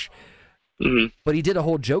 2005-ish. But he did a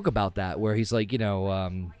whole joke about that, where he's like,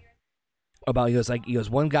 about he goes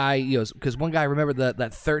one guy because one guy remembered that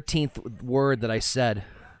 13th word that I said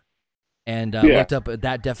and Yeah. looked up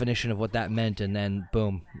that definition of what that meant, and then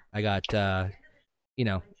boom, I got I'm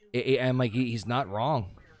like he's not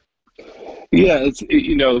wrong. Yeah,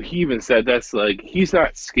 he even said that's like he's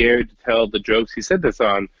not scared to tell the jokes. He said this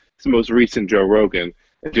on his most recent Joe Rogan.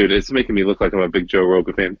 And dude, it's making me look like I'm a big Joe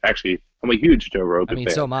Rogan fan. Actually, I'm a huge Joe I Rogan mean,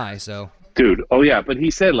 so fan. am I. So Dude, oh yeah, but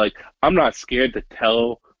he said like I'm not scared to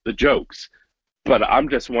tell the jokes, but I'm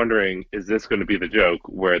just wondering, is this going to be the joke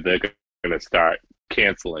where they're going to start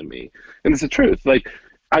canceling me? And it's the truth. Like,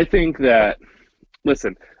 I think that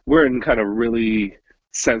listen, we're in kind of really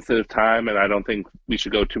sensitive time, and I don't think we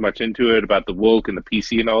should go too much into it about the woke and the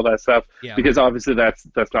PC and all that stuff yeah, because obviously that's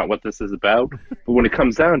not what this is about. But when it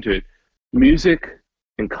comes down to it, music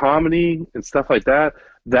and comedy and stuff like that,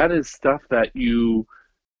 that is stuff that you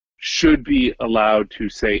should be allowed to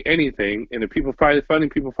say anything, and if people find it funny,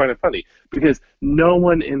 people find it funny because no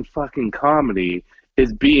one in fucking comedy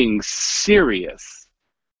is being serious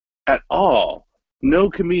at all. No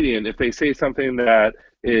comedian, if they say something that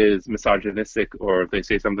is misogynistic or if they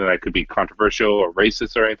say something that could be controversial or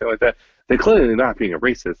racist or anything like that, they're clearly not being a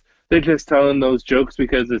racist. They're just telling those jokes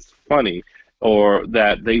because it's funny or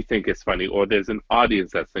that they think it's funny or there's an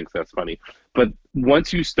audience that thinks that's funny. But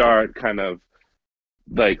once you start kind of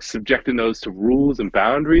like subjecting those to rules and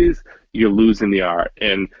boundaries, you're losing the art.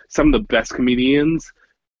 And some of the best comedians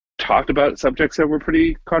talked about subjects that were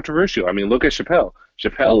pretty controversial. I mean, look at Chappelle.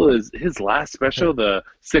 Chappelle is his last special, the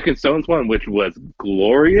Sick and Stones one, which was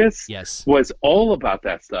glorious, yes. was all about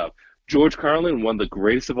that stuff. George Carlin, one of the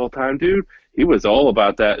greatest of all time, dude. He was all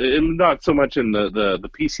about that, and not so much in the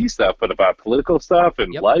PC stuff, but about political stuff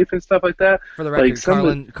and Yep. life and stuff like that. For the Like record, some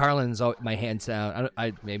of the, Carlin's my hands down.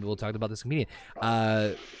 I maybe we'll talk about this comedian.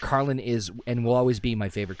 Carlin is and will always be my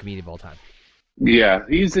favorite comedian of all time. yeah,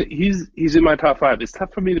 he's in my top five. It's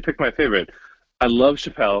tough for me to pick my favorite. I love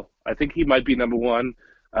Chappelle. I think he might be number one.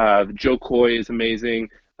 Joe Coy is amazing.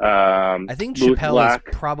 I think Louis Chappelle is Black.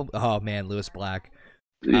 probably. Oh man, Lewis Black.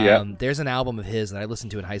 Yeah. There's an album of his that I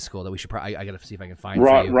listened to in high school that we should probably. I gotta see if I can find for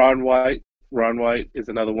Ron, you. Ron White. Ron White is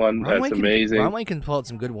another one that's Ron amazing. White can pull out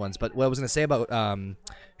some good ones. But what I was gonna say about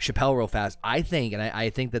Chappelle real fast, I think, and I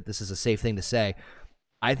think that this is a safe thing to say,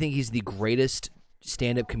 I think he's the greatest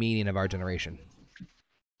stand-up comedian of our generation.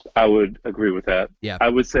 I would agree with that. Yeah. I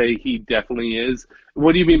would say he definitely is.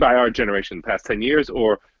 What do you mean by our generation? The past 10 years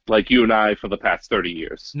or like you and I for the past 30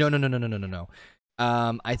 years? No, no, no, no, no, no, no, no.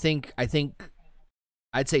 I think I'd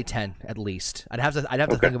say 10 at least. I'd have to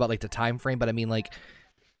Okay. think about like the time frame, but I mean like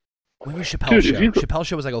when was Chappelle's Dude, show? if you, Chappelle's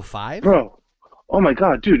show was like '05. bro, oh my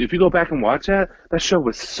God, dude, if you go back and watch that, that show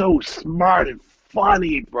was so smart and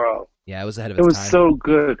funny, bro. Yeah, it was ahead of It its was time. so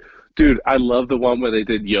good. Dude, I love the one where they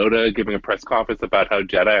did Yoda giving a press conference about how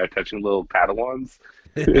Jedi are touching little Padawans.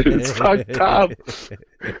 It's fucked up.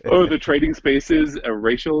 Or the Trading Spaces, a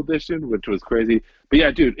racial edition, which was crazy. But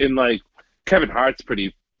yeah, dude, and like Kevin Hart's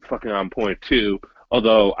pretty fucking on point too.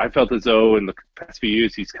 Although I felt as though in the past few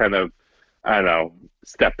years he's kind of, I don't know,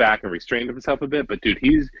 stepped back and restrained himself a bit. But dude,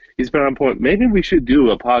 he's been on point. Maybe we should do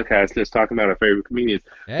a podcast just talking about our favorite comedians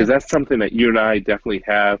Yeah. because that's something that you and I definitely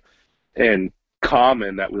have in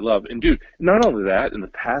common that we love. And dude, not only that, in the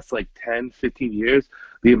past like 10, 15 years,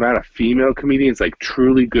 the amount of female comedians, like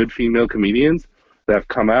truly good female comedians that have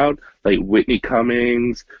come out, like Whitney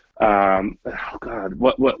Cummings, oh God,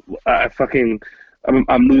 what I fucking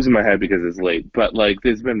I'm losing my head because it's late, but like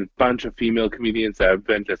there's been a bunch of female comedians that have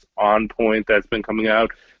been just on point that's been coming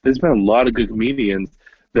out. There's been a lot of good comedians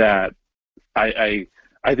that I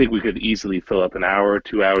I think we could easily fill up an hour,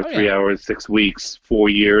 2 hours, Oh yeah. 3 hours, 6 weeks, 4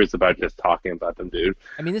 years about just talking about them, dude.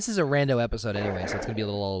 I mean, this is a rando episode anyway, so it's gonna be a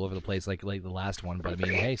little all over the place, like the last one. But I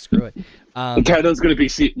mean, hey, screw it. The title's going to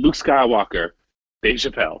be Luke Skywalker, Dave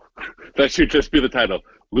Chappelle. That should just be the title.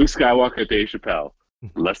 Luke Skywalker, Dave Chappelle.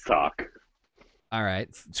 Let's talk. All right,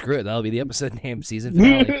 screw it. That'll be the episode name, season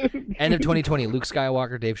finale, end of 2020. Luke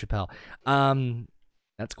Skywalker, Dave Chappelle.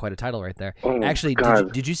 That's quite a title right there. Oh, Actually,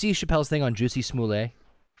 God. did you see Chappelle's thing on Juicy Smollett?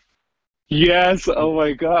 Yes. Oh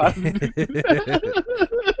my God.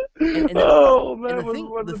 Oh man, the was thing-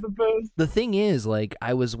 one the- of the best. The thing is, like,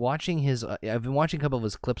 I was watching his. I've been watching a couple of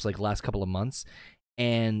his clips like the last couple of months,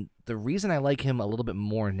 and the reason I like him a little bit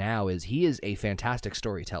more now is he is a fantastic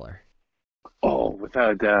storyteller. Oh,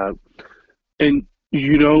 without a doubt. And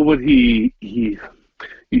you know what he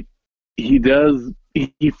does.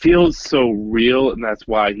 He feels so real, and that's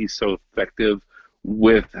why he's so effective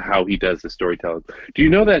with how he does the storytelling. Do you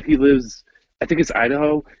know that he lives? I think it's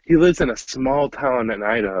Idaho. He lives in a small town in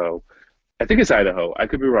Idaho. I think it's Idaho. I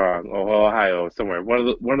could be wrong. Or Ohio, somewhere.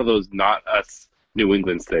 One of those not us New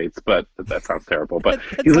England states, but that sounds terrible. But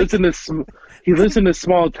he That's lives like in this he lives in this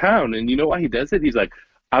small town, and you know why he does it? He's like,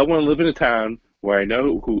 I want to live in a town where I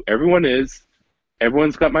know who everyone is.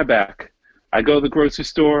 Everyone's got my back. I go to the grocery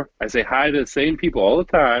store. I say hi to the same people all the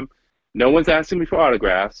time. No one's asking me for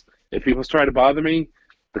autographs. If people try to bother me,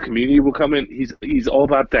 the community will come in. He's all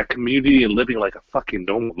about that community and living like a fucking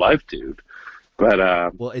normal life, dude. But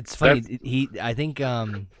well, it's funny. that's I think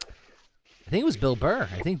it was Bill Burr.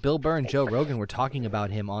 I think Bill Burr and Joe Rogan were talking about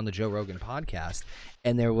him on the Joe Rogan podcast,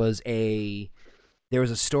 and there was a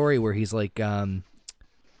story where he's like,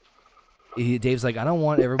 Dave's like, I don't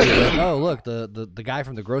want everybody to be like, oh, look, the guy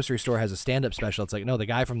from the grocery store has a stand-up special. It's like, no, the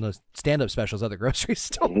guy from the stand-up special is at the grocery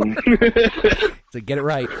store. It's like, get it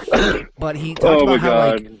right. But he talked about how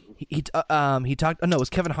God. like he talked. Oh no, it was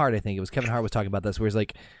Kevin Hart. I think it was Kevin Hart was talking about this, where he's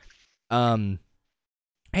like,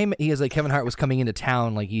 hey, he was like, Kevin Hart was coming into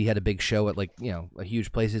town, like he had a big show at like a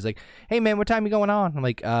huge place. He's like, hey man, what time you going on? I'm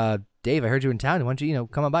like, Dave, I heard you in town. Why don't you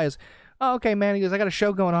come on by? He goes, oh, okay, man. He goes, I got a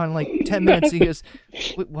show going on in like 10 minutes. He goes,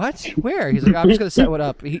 what? Where? He's like, I'm just gonna set one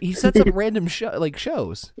up. He sets up random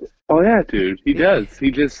shows. Oh yeah, dude, he does.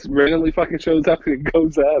 He just randomly fucking shows up and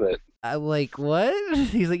goes at it. I'm like, what?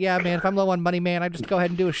 He's like, yeah, man. If I'm low on money, man, I just go ahead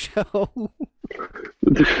and do a show.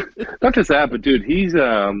 Not just that, but dude, he's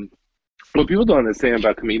what people don't understand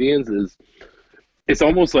about comedians is it's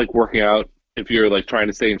almost like working out. If you're like trying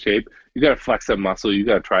to stay in shape, you gotta flex that muscle. You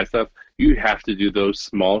gotta try stuff. You have to do those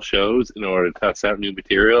small shows in order to test out new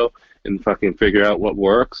material and fucking figure out what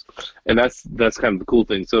works. And that's kind of the cool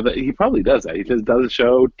thing. So that he probably does that. He just does a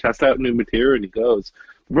show, tests out new material, and he goes.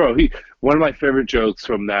 Bro, one of my favorite jokes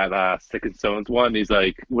from that Stick and Stones one. He's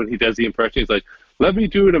like, when he does the impression, he's like, "Let me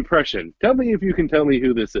do an impression. Tell me if you can tell me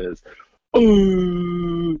who this is."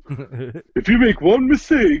 Oh, if you make one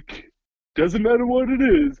mistake, doesn't matter what it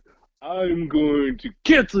is, I'm going to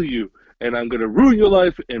cancel you, and I'm going to ruin your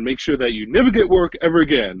life and make sure that you never get work ever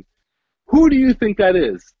again. Who do you think that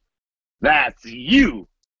is? That's you.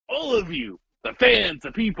 All of you. The fans,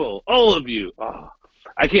 the people, all of you. Oh,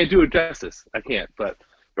 I can't do it justice. I can't, but,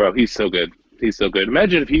 bro, he's so good. He's so good.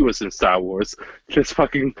 Imagine if he was in Star Wars. Just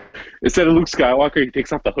fucking, instead of Luke Skywalker, he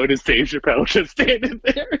takes off the hood and Dave Chappelle just standing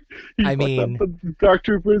there. He I mean, up the Dark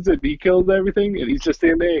Troopers and he kills everything, and he's just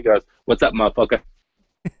standing there and he goes, "What's up, motherfucker?"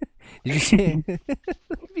 did you see?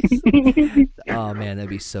 Oh man, that'd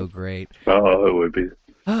be so great. Oh, it would be.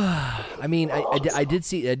 I mean, I did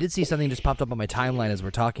see something just popped up on my timeline as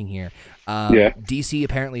we're talking here. Yeah. DC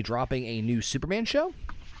apparently dropping a new Superman show.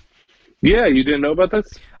 Yeah, you didn't know about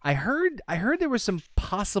this? I heard there was some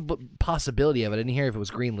possibility of it. I didn't hear if it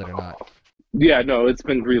was greenlit or not. Yeah, no, it's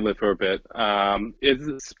been greenlit for a bit.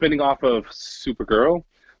 It's spinning off of Supergirl,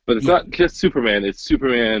 but it's not just Superman. It's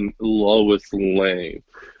Superman Lois Lane.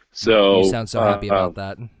 So You sound so happy about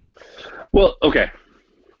that. Well, okay.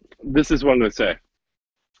 This is what I'm going to say.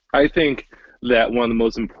 I think that one of the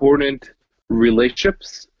most important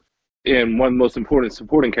relationships and one of the most important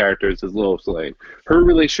supporting characters is Lois Lane. Her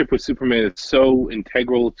relationship with Superman is so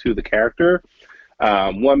integral to the character.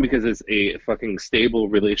 One, because it's a fucking stable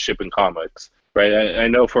relationship in comics, right? I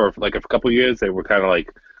know for like a couple years they were kind of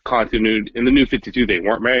like continuity. In the New 52 they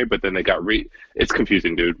weren't married, but then they got it's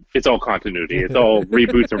confusing, dude. It's all continuity. It's all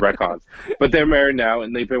reboots and retcons. But they're married now,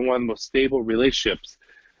 and they've been one of the most stable relationships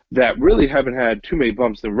that really haven't had too many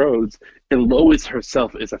bumps in roads. And Lois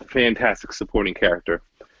herself is a fantastic supporting character.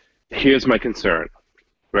 Here's my concern.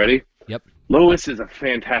 Ready? Yep. Lois is a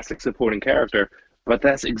fantastic supporting character, but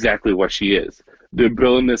that's exactly what she is. They're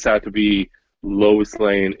building this out to be Lois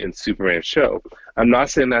Lane in Superman's show. I'm not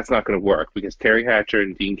saying that's not going to work because Terry Hatcher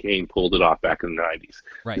and Dean Cain pulled it off back in the 90s.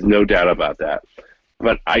 Right. There's no doubt about that.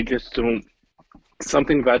 But I just don't,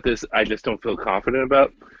 something about this I just don't feel confident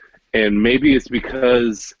about. And maybe it's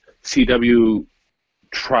because CW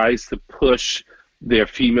tries to push their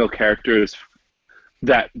female characters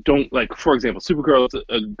that don't, like, for example, Supergirl is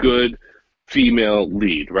a good female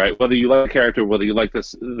lead, right? Whether you like the character, whether you like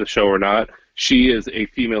the show or not, she is a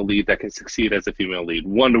female lead that can succeed as a female lead.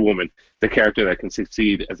 Wonder Woman, the character that can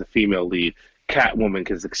succeed as a female lead. Catwoman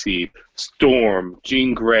can succeed. Storm,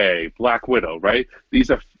 Jean Grey, Black Widow, right? These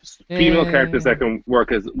are female characters that can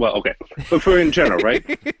work as well. Okay, but for in general, right?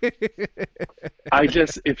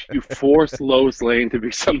 If you force Lois Lane to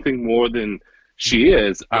be something more than she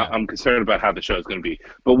is, I'm concerned about how the show is going to be.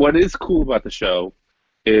 But what is cool about the show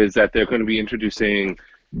is that they're going to be introducing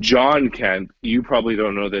John Kent. You probably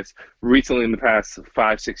don't know this. Recently, in the past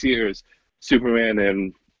 5-6 years, Superman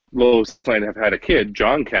and Lois Lane have had a kid,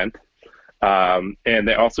 John Kent. And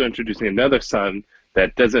they're also introducing another son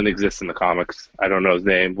that doesn't exist in the comics. I don't know his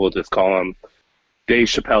name. We'll just call him Dave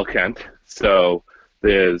Chappelle Kent. So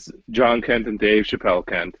There's John Kent and Dave Chappelle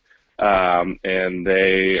Kent, and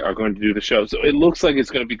they are going to do the show. So it looks like it's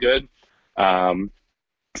going to be good. Um,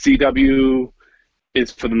 CW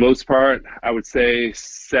is, for the most part, I would say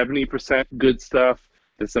 70% good stuff.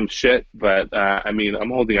 There's some shit, but I mean, I'm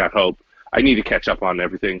holding out hope. I need to catch up on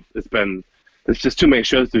everything. There's just too many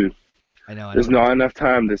shows, dude. I know. There's not enough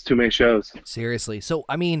time. There's too many shows. Seriously. So,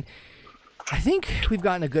 I mean, I think we've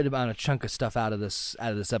gotten a good chunk of stuff out of this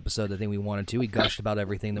episode. I think we wanted to. We gushed about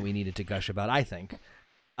everything that we needed to gush about, I think.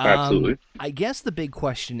 Absolutely. I guess the big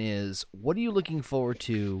question is, what are you looking forward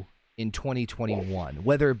to in 2021?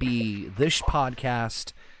 Whether it be this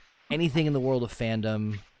podcast, anything in the world of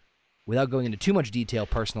fandom, without going into too much detail,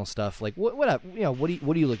 personal stuff. Like what are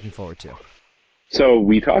you looking forward to? So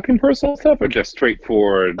we talking personal stuff or just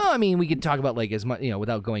straightforward? Oh, I mean, we could talk about like as much,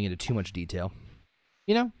 without going into too much detail.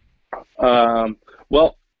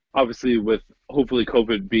 Well, obviously with hopefully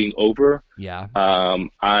COVID being over, Yeah.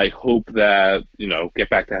 I hope that, get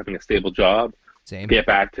back to having a stable job, Same. get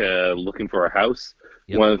back to looking for a house.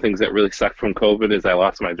 Yep. One of the things that really sucked from COVID is I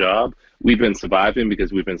lost my job. We've been surviving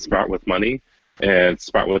because we've been smart with money and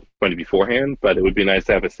smart with money beforehand, but it would be nice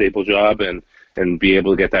to have a stable job and be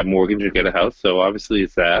able to get that mortgage or get a house. So obviously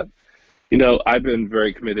it's that. I've been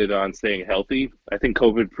very committed on staying healthy. I think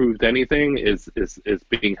COVID proved anything is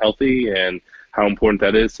being healthy and how important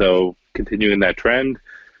that is. So continuing that trend.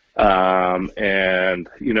 And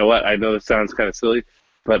you know what? I know this sounds kind of silly,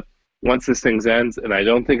 but once this thing ends, and I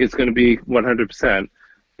don't think it's going to be 100%,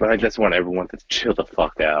 but I just want everyone to chill the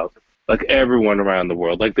fuck out. Like everyone around the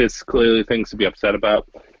world. Like there's clearly things to be upset about,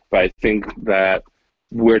 but I think that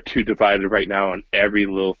we're too divided right now on every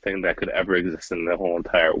little thing that could ever exist in the whole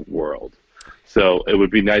entire world. So it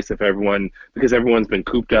would be nice if because everyone's been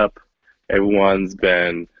cooped up, everyone's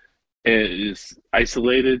been is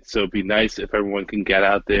isolated, so it'd be nice if everyone can get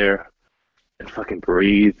out there and fucking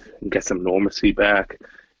breathe and get some normalcy back,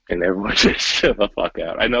 and everyone just chill the fuck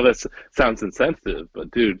out. I know that sounds insensitive,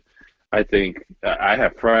 but dude, I think I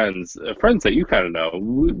have friends that you kind of know.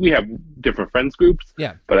 We have different friends groups,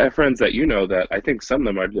 Yeah. but I have friends that that I think some of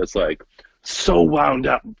them are just like so wound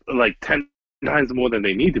up, like 10 times more than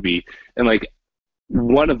they need to be, and like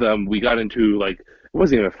one of them we got into like it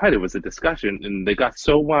wasn't even a fight, it was a discussion, and they got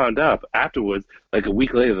so wound up afterwards, like a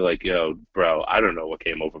week later, they're like, yo, bro, I don't know what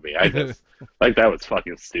came over me. I just like that was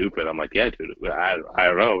fucking stupid. I'm like, yeah, dude, I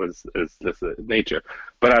don't know, it's just nature.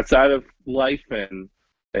 But outside of life and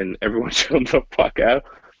everyone chilling the fuck out,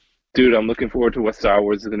 dude, I'm looking forward to what Star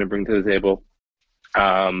Wars is going to bring to the table.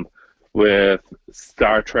 With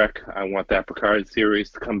Star Trek, I want that Picard series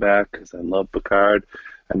to come back because I love Picard.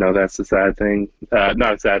 I know that's a sad thing.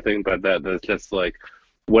 Not a sad thing, but that's just like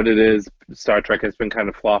what it is. Star Trek has been kind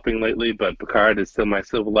of flopping lately, but Picard is still my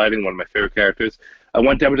silver lining, one of my favorite characters. I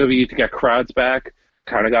want WWE to get crowds back.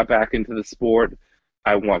 Kind of got back into the sport.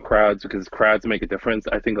 I want crowds because crowds make a difference.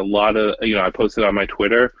 I think a lot of, I posted on my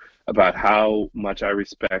Twitter about how much I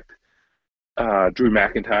respect Drew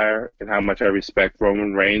McIntyre and how much I respect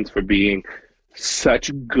Roman Reigns for being such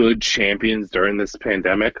good champions during this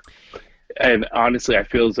pandemic. And honestly, I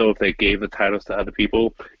feel as though if they gave the titles to other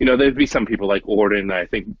people, there'd be some people like Orton, I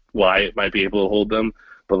think Wyatt might be able to hold them.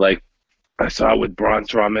 But like I saw with Braun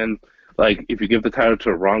Strowman, like if you give the title to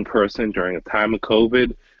the wrong person during a time of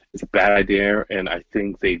COVID, it's a bad idea. And I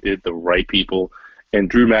think they did the right people. And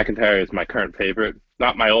Drew McIntyre is my current favorite,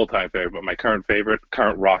 not my all-time favorite, but my current favorite,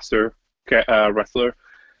 current roster wrestler.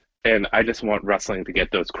 And I just want wrestling to get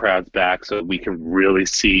those crowds back so we can really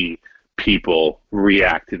see people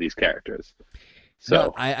react to these characters. So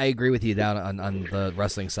no, I agree with you down on the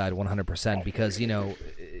wrestling side 100% because you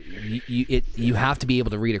have to be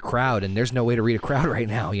able to read a crowd, and there's no way to read a crowd right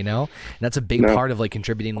now, and that's a big part of like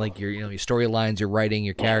contributing, like your your storylines, your writing,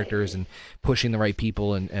 your characters, and pushing the right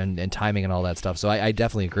people and timing and all that stuff. So I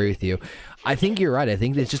definitely agree with you. I think you're right. I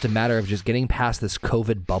think it's just a matter of just getting past this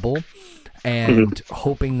COVID bubble and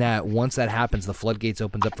hoping that once that happens, the floodgates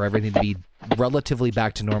opens up for everything to be relatively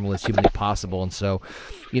back to normal as humanly possible. And so,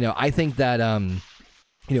 I think that,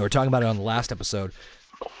 we're talking about it on the last episode.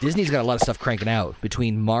 Disney's got a lot of stuff cranking out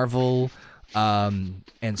between Marvel and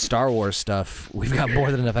Star Wars stuff. We've got more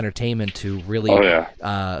than enough entertainment to really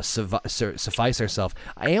suffice ourselves.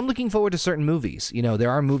 I am looking forward to certain movies. There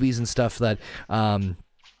are movies and stuff that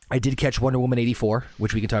I did catch Wonder Woman 84,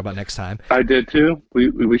 which we can talk about next time. I did too.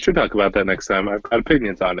 We should talk about that next time. I've got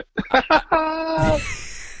opinions on it.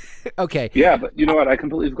 Okay. Yeah, but you know what? I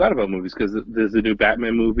completely forgot about movies because there's a new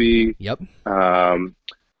Batman movie. Yep.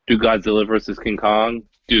 Do Godzilla versus King Kong.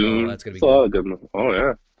 Dune. Oh, that's gonna be good. A lot of good movies. Oh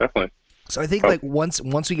yeah, definitely. So I think like once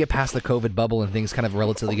we get past the COVID bubble and things kind of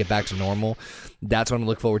relatively get back to normal, that's what I'm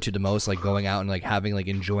look forward to the most, like going out and like having like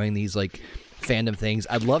enjoying these like fandom things.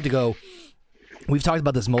 I'd love to go. We've talked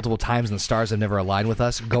about this multiple times, and the stars have never aligned with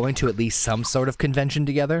us. Going to at least some sort of convention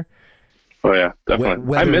together. Oh yeah,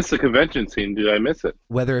 definitely. I miss the convention scene, dude. I miss it.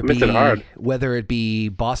 Whether it be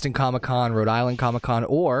Boston Comic Con, Rhode Island Comic Con,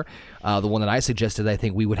 or the one that I suggested, I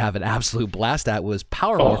think we would have an absolute blast at was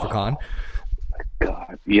Power Morphicon.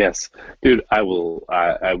 God, yes, dude. I will.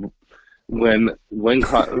 When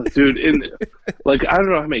dude, like I don't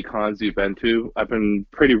know how many cons you've been to. I've been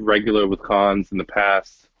pretty regular with cons in the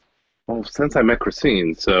past. Well, since I met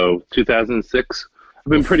Christine, so 2006, I've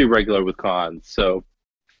been pretty regular with cons. So.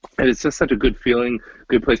 And it's just such a good feeling,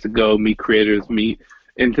 good place to go, meet creators,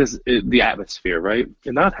 and just the atmosphere, right?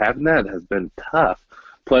 And not having that has been tough.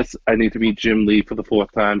 Plus, I need to meet Jim Lee for the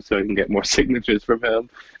 4th time so I can get more signatures from him.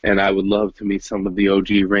 And I would love to meet some of the OG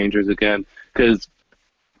Rangers again. Because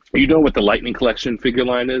you know what the Lightning Collection figure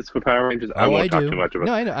line is for Power Rangers? I won't talk too much about it.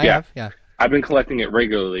 No, I know. I have, yeah. I've been collecting it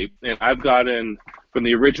regularly. And I've gotten, from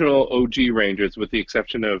the original OG Rangers, with the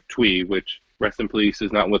exception of Twee, which... rest in peace,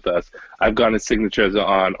 is not with us. I've gotten his signatures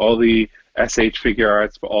on all the SH figure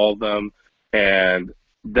arts for all of them, and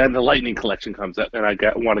then the Lightning Collection comes up, and I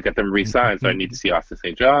want to get them re-signed. So I need to see Austin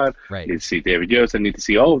St. John, right. I need to see David Yost, I need to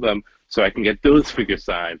see all of them so I can get those figures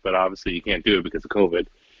signed. But obviously, you can't do it because of COVID.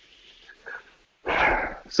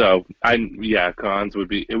 So cons would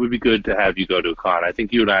be good to have you go to a con. I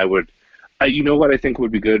think you and I would. You know what I think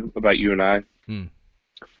would be good about you and I?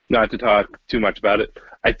 Not to talk too much about it.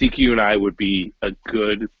 I think you and I would be a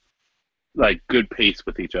good pace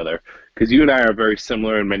with each other, because you and I are very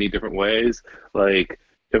similar in many different ways. Like,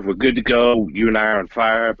 if we're good to go, you and I are on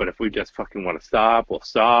fire, but if we just fucking want to stop, we'll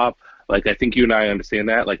stop. Like, I think you and I understand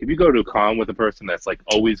that. Like, if you go to a con with a person that's, like,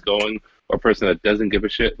 always going, or a person that doesn't give a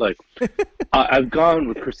shit, like, I've gone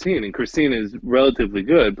with Christine, and Christine is relatively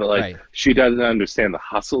good, but, like, she doesn't understand the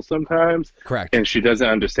hustle sometimes. Correct. And she doesn't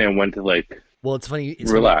understand when to, like... Well, it's funny.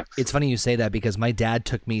 Relax. It's funny you say that, because my dad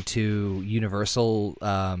took me to Universal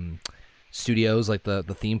Studios, like the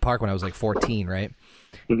theme park, when I was like 14, right?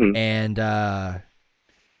 Mm-hmm. And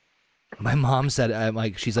my mom said,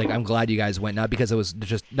 she's like, I'm glad you guys went, not because it was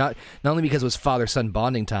just not only because it was father-son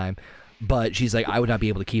bonding time, but she's like, I would not be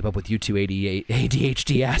able to keep up with you two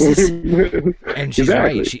ADHD asses. And she's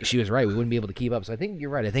right. She was right. We wouldn't be able to keep up. So I think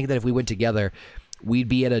you're right. I think that if we went together, we'd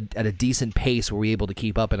be at a decent pace where we're able to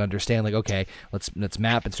keep up and understand, like, okay, let's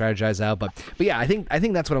map and strategize out. But yeah, I think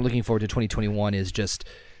that's what I'm looking forward to 2021, is just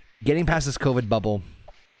getting past this COVID bubble,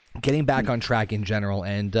 getting back on track in general,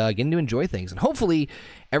 and getting to enjoy things. And hopefully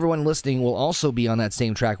everyone listening will also be on that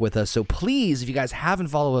same track with us. So please, if you guys haven't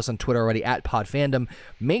followed us on Twitter already, @PodFandom,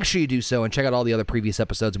 make sure you do so and check out all the other previous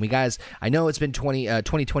episodes. And we guys, I know it's been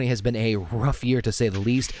 2020 has been a rough year, to say the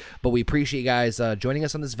least, but we appreciate you guys joining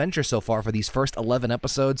us on this venture so far for these first 11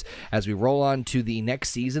 episodes as we roll on to the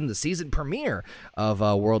next season, the season premiere of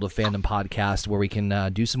World of Fandom podcast, where we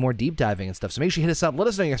can do some more deep diving and stuff. So make sure you hit us up, let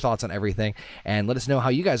us know your thoughts on everything, and let us know how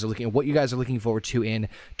you guys are looking, what you guys are looking forward to in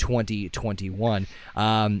 2021.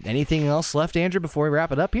 Anything else left, Andrew, before we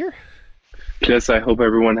wrap it up here? Just, I hope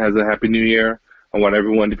everyone has a happy new year. I want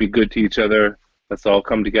everyone to be good to each other. Let's all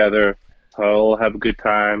come together. Let's all have a good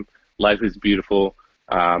time. Life is beautiful.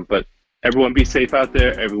 But everyone be safe out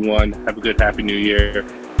there. Everyone have a good, happy new year.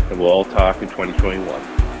 And we'll all talk in 2021.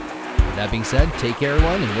 With that being said, take care,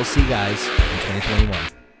 everyone, and we'll see you guys in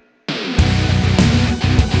 2021.